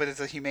 wait, no, but it's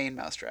a humane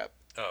mousetrap.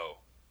 Oh.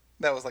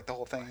 That was like the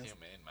whole thing.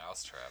 Humane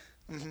mousetrap.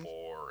 Mm-hmm.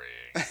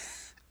 Boring.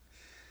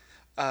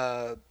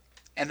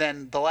 And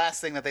then the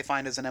last thing that they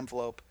find is an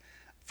envelope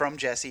from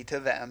Jesse to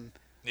them.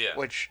 Yeah.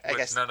 Which I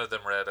guess... none of them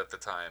read at the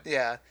time.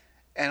 Yeah.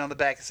 And on the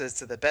back it says,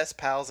 "To the best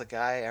pals a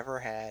guy ever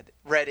had."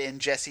 Read in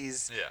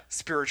Jesse's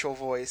spiritual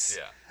voice.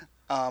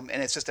 Yeah.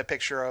 And it's just a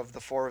picture of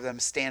the four of them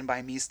Stand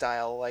By Me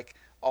style, like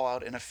all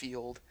out in a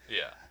field.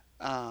 Yeah.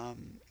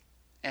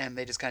 And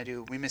they just kind of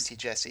do, "We miss you,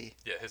 Jesse."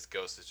 Yeah, his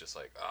ghost is just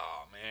like,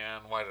 oh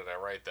man, why did I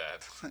write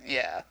that?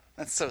 Yeah.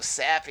 That's so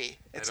sappy.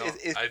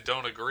 I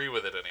don't agree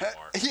with it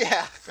anymore.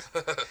 Yeah.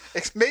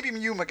 Maybe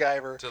you,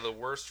 MacGyver. To the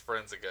worst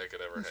friends a guy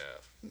could ever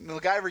have.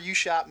 MacGyver, you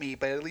shot me,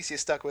 but at least you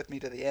stuck with me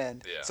to the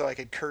end, so I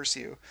could curse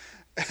you.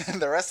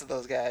 And the rest of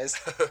those guys.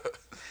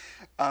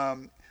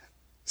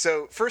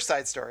 So, first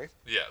side story.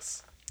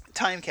 Yes.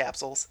 Time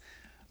capsules.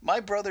 My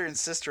brother and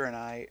sister and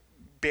I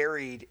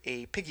buried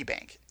a piggy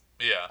bank.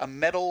 Yeah. A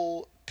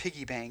metal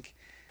piggy bank.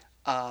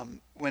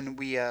 When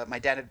my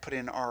dad had put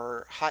in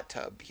our hot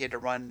tub, he had to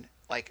run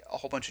like a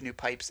whole bunch of new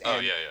pipes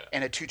and,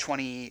 and a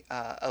 220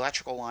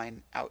 electrical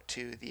line out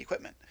to the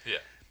equipment.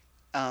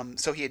 Yeah.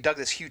 So he had dug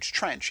this huge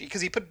trench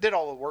because he did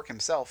all the work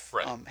himself.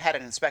 Right. Had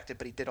it inspected,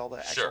 but he did all the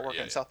actual work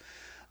himself.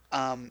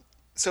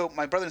 So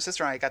my brother and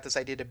sister and I got this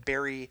idea to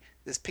bury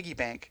this piggy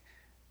bank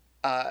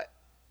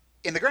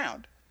in the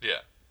ground. Yeah.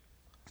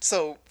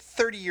 So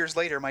 30 years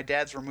later, my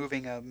dad's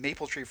removing a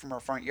maple tree from our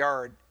front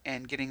yard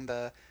and getting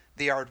the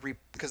yard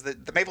because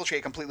the maple tree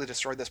had completely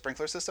destroyed the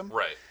sprinkler system.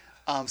 Right.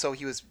 So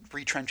he was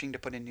retrenching to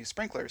put in new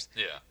sprinklers.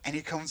 Yeah. And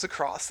he comes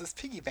across this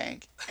piggy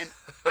bank, and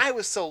I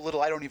was so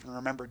little I don't even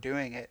remember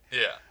doing it.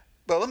 Yeah.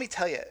 But let me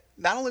tell you,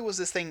 not only was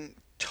this thing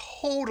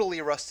totally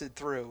rusted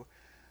through,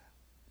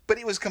 but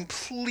it was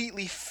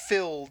completely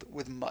filled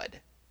with mud.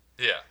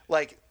 Yeah.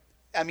 Like,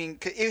 I mean,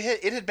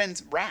 it had been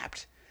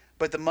wrapped,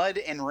 but the mud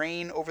and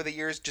rain over the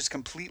years just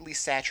completely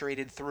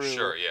saturated through.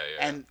 Sure, yeah.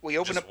 And we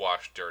opened just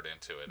washed dirt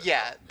into it.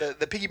 Yeah,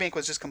 the piggy bank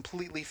was just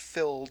completely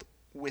filled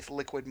with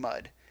liquid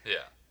mud.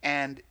 Yeah.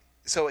 And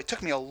so it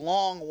took me a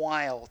long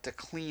while to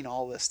clean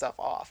all this stuff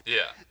off.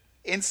 Yeah.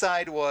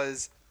 Inside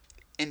was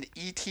an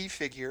E.T.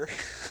 figure.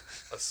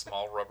 A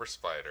small rubber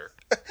spider.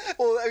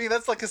 Well, I mean,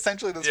 that's like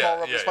essentially the small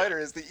rubber spider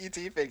is the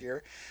E.T.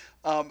 figure.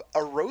 A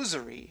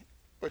rosary,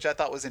 which I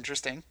thought was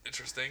interesting.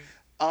 Interesting.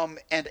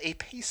 and a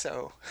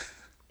peso.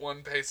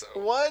 1 peso.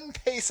 1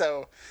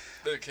 peso.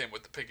 It came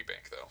with the piggy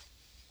bank, though.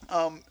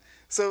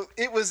 So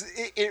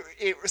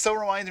it so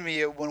reminded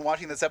me of when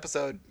watching this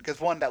episode,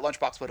 because one, that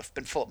lunchbox would have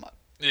been full of mud.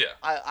 Yeah.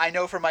 I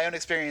know from my own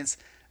experience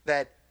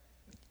that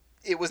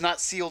it was not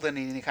sealed in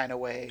any kind of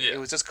way. Yeah. It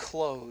was just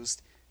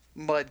closed.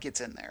 Mud gets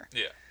in there.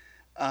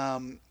 Yeah.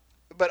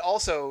 But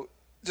also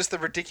just the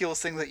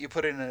ridiculous thing that you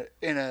put in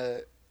a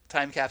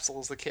time capsule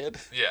as a kid.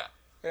 Yeah.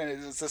 And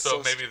it's just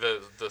So maybe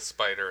the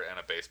spider and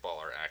a baseball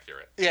are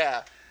accurate.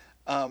 Yeah.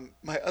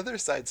 My other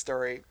side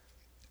story,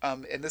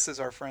 and this is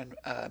our friend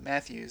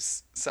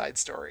Matthew's side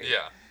story.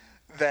 Yeah.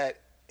 That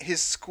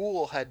his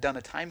school had done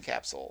a time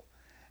capsule.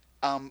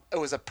 It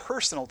was a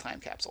personal time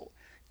capsule.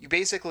 You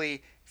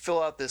basically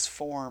fill out this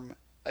form.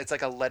 It's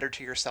like a letter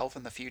to yourself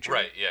in the future.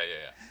 Right. Yeah.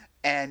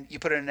 And you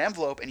put it in an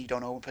envelope, and you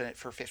don't open it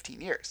for 15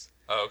 years.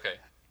 Oh, okay.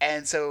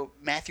 And so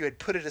Matthew had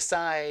put it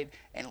aside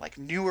and like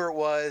knew where it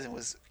was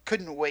and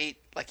couldn't wait.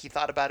 Like he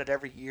thought about it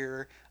every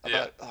year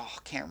about, I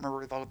can't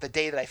remember the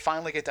day that I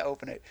finally get to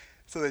open it.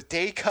 So the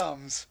day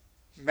comes,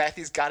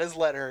 Matthew's got his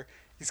letter.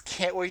 He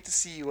can't wait to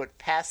see what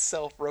past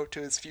self wrote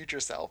to his future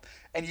self.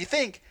 And you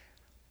think,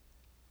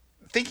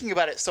 thinking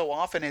about it so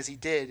often as he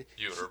did,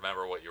 You would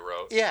remember what you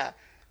wrote. yeah.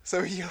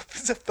 So he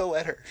opens up the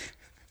letter,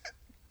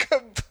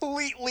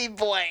 completely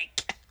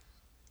blank.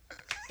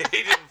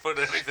 He didn't put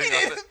anything He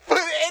on didn't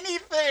put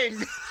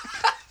anything.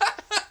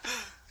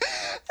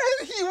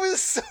 And he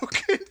was so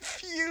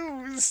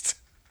confused.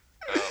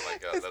 Oh my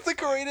god, It's that's the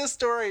funny. greatest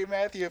story,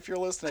 Matthew, if you're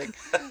listening.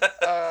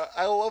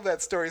 I love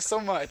that story so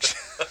much.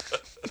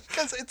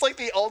 Because it's like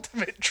the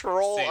ultimate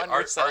troll See, on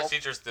our yourself.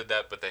 teachers did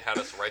that, but they had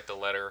us write the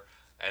letter,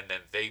 and then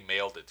they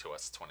mailed it to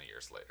us 20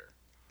 years later.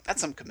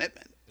 That's some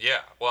commitment. Yeah,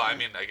 well, I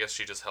mean, I guess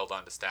she just held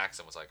on to stacks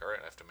and was like, all right,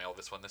 I have to mail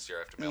this one this year,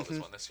 I have to mail this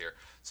one this year.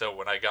 So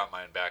when I got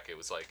mine back, it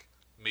was like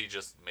me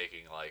just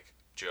making, like,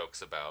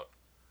 jokes about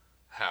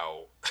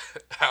how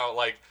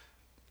like,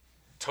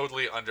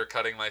 totally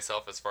undercutting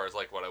myself as far as,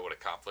 like, what I would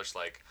accomplish.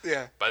 Like,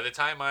 Yeah. by the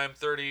time I'm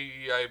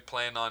 30, I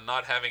plan on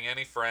not having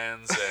any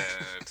friends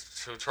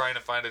and trying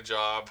to find a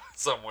job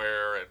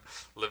somewhere and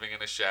living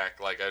in a shack.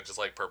 Like, I just,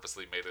 like,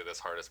 purposely made it as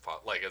hard as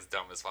as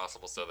dumb as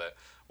possible so that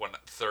when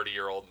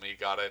 30-year-old me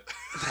got it,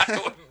 I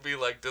wouldn't be,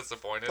 like,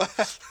 disappointed.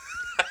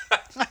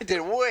 I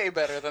did way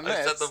better than I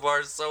this. set the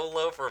bar so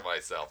low for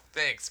myself.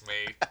 Thanks,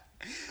 me.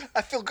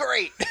 I feel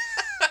great.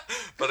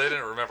 But I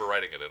didn't remember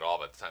writing it at all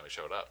by the time it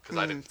showed up because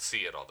I didn't see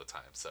it all the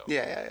time. So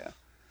Yeah.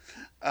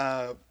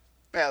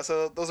 Yeah,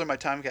 so those are my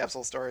time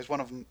capsule stories. One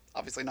of them,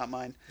 obviously not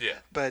mine. Yeah.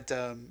 But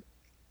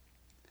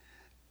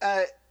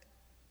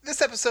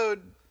this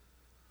episode,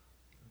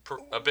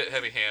 A bit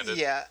heavy-handed.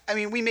 yeah, I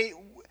mean,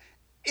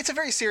 it's a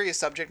very serious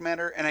subject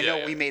matter, and I know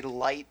Yeah. we made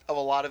light of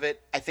a lot of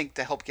it, I think,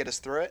 to help get us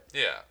through it.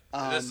 Yeah.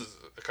 This is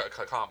a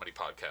comedy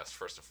podcast,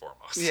 first and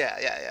foremost.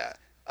 Yeah.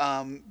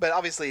 But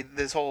obviously,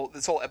 this whole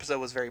episode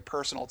was very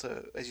personal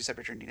to, as you said,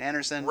 Richard Dean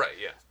Anderson. Right,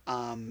 yeah.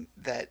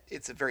 That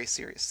it's a very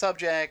serious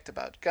subject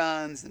about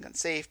guns and gun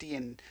safety,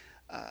 and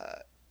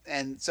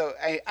so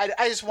I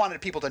just wanted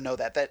people to know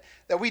that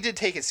we did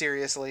take it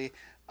seriously,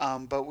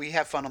 but we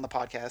have fun on the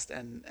podcast,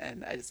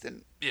 and I just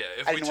didn't. Yeah,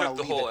 if I we didn't wanna took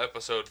the leave whole it.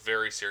 episode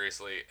very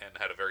seriously and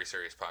had a very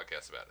serious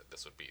podcast about it,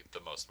 this would be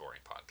the most boring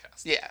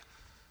podcast. Yeah.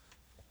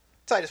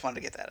 So I just wanted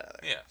to get that out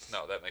of there. Yeah,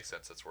 no, that makes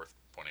sense. That's worth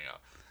pointing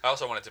out. I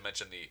also wanted to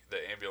mention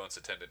the ambulance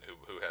attendant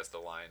who has the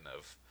line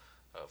of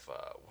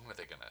when are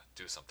they going to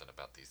do something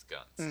about these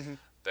guns? Mm-hmm.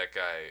 That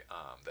guy,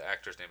 the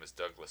actor's name is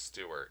Douglas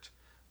Stewart,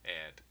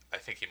 and I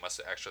think he must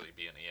actually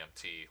be an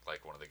EMT,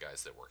 like one of the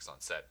guys that works on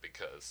set,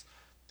 because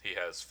he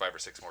has 5 or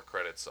 6 more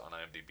credits on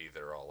IMDb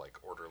that are all like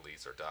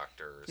orderlies or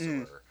doctors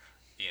or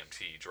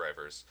EMT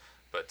drivers.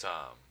 But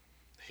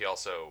he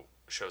also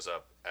shows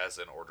up as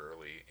an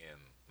orderly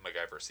in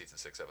MacGyver Season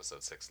 6,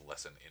 Episode 6,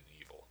 Lesson in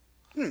Evil.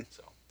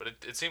 So, but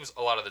it seems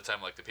a lot of the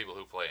time like the people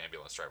who play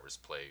ambulance drivers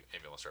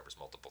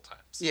multiple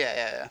times.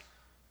 Yeah.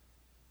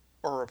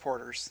 Or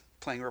reporters,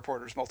 playing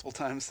reporters multiple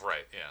times.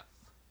 Right, yeah.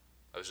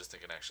 I was just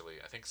thinking, actually,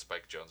 I think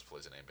Spike Jonze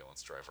plays an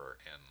ambulance driver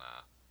in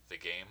The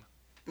Game.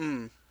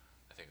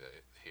 I think that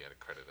he had a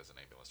credit as an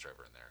ambulance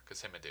driver in there,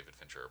 because him and David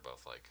Fincher are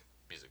both, like,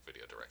 music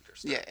video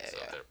directors. Yeah.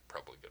 They're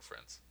probably good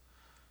friends.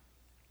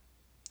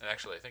 And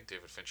actually, I think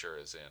David Fincher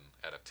is in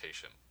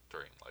Adaptation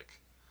during, like,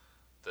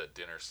 the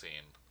dinner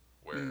scene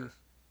where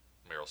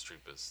Meryl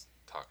Streep is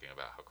talking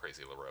about how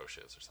crazy LaRoche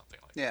is or something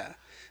like that.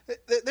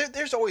 Yeah.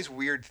 There's always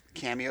weird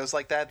cameos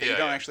like that you don't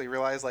Yeah. actually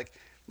realize, like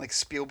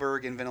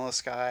Spielberg in Vanilla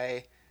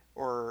Sky,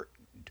 or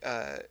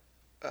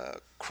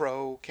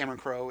Cameron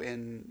Crowe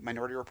in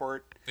Minority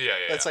Report. Yeah.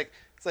 It's like,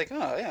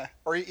 oh yeah.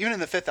 Or even in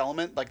The Fifth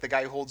Element, like the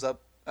guy who holds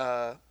up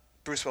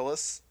Bruce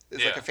Willis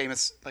is like a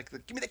famous, like,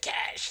 give me the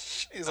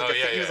cash. He's like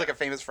he was like a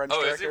famous French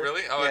director. Oh, is he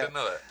really? Oh, yeah. I didn't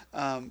know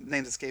that.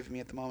 Name's escaping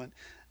me at the moment.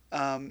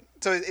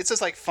 So it's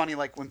just like funny,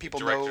 like when people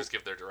Directors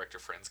give their director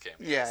friends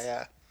cameos.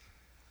 Yeah.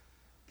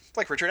 It's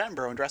like Richard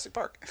Attenborough in Jurassic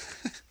Park.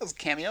 That was a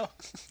cameo.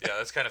 Yeah,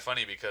 that's kind of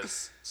funny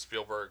because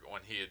Spielberg,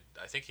 when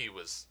I think he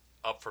was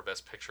up for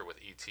Best Picture with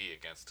E.T.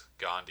 against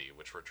Gandhi,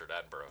 which Richard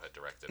Attenborough had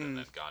directed, and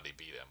then Gandhi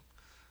beat him.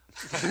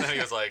 And then he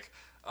was like,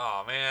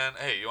 "Oh man,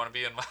 hey, you want to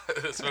be in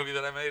this movie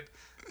that I made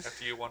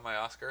after you won my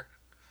Oscar?"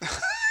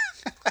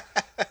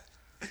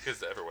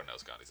 Because everyone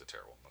knows Gandhi's a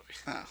terrible movie.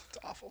 Oh, it's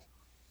awful.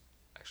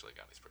 Actually,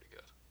 Gandhi's pretty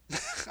good.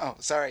 Oh,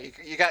 sorry,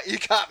 you got me in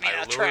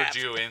a trap. I lured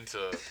you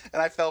into.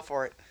 And I fell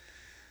for it.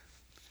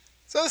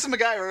 So this is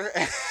MacGyver.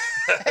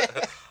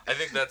 I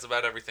think that's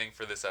about everything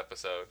for this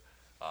episode.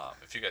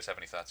 If you guys have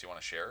any thoughts you want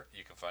to share,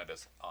 you can find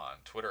us on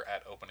Twitter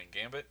at Opening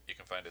Gambit. You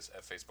can find us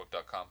at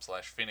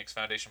Facebook.com/Phoenix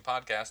Foundation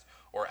Podcast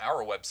or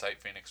our website,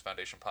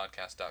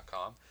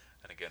 PhoenixFoundationPodcast.com.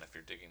 And again, if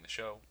you're digging the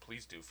show,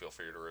 please do feel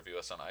free to review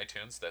us on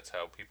iTunes. That's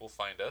how people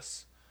find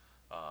us.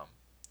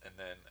 And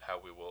then how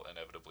we will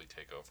inevitably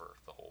take over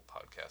the whole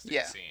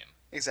podcasting scene.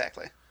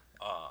 Exactly.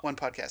 One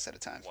podcast at a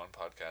time. One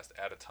podcast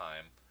at a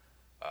time.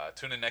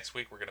 Tune in next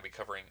week. We're going to be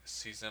covering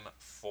Season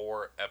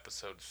 4,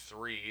 Episode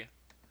 3,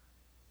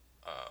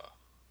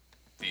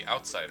 The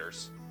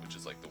Outsiders, which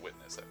is like the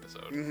Witness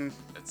episode. Mm-hmm.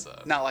 It's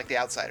not like the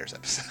Outsiders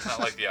episode. Not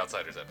like the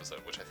Outsiders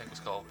episode, which I think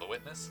was called The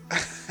Witness.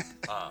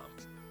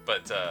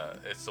 But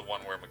it's the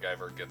one where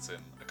MacGyver gets in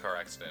a car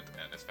accident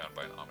and is found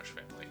by an Amish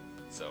family.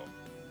 So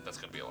that's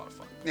going to be a lot of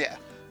fun. Yeah.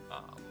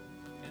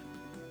 Yeah.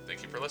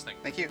 Thank you for listening.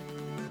 Thank you.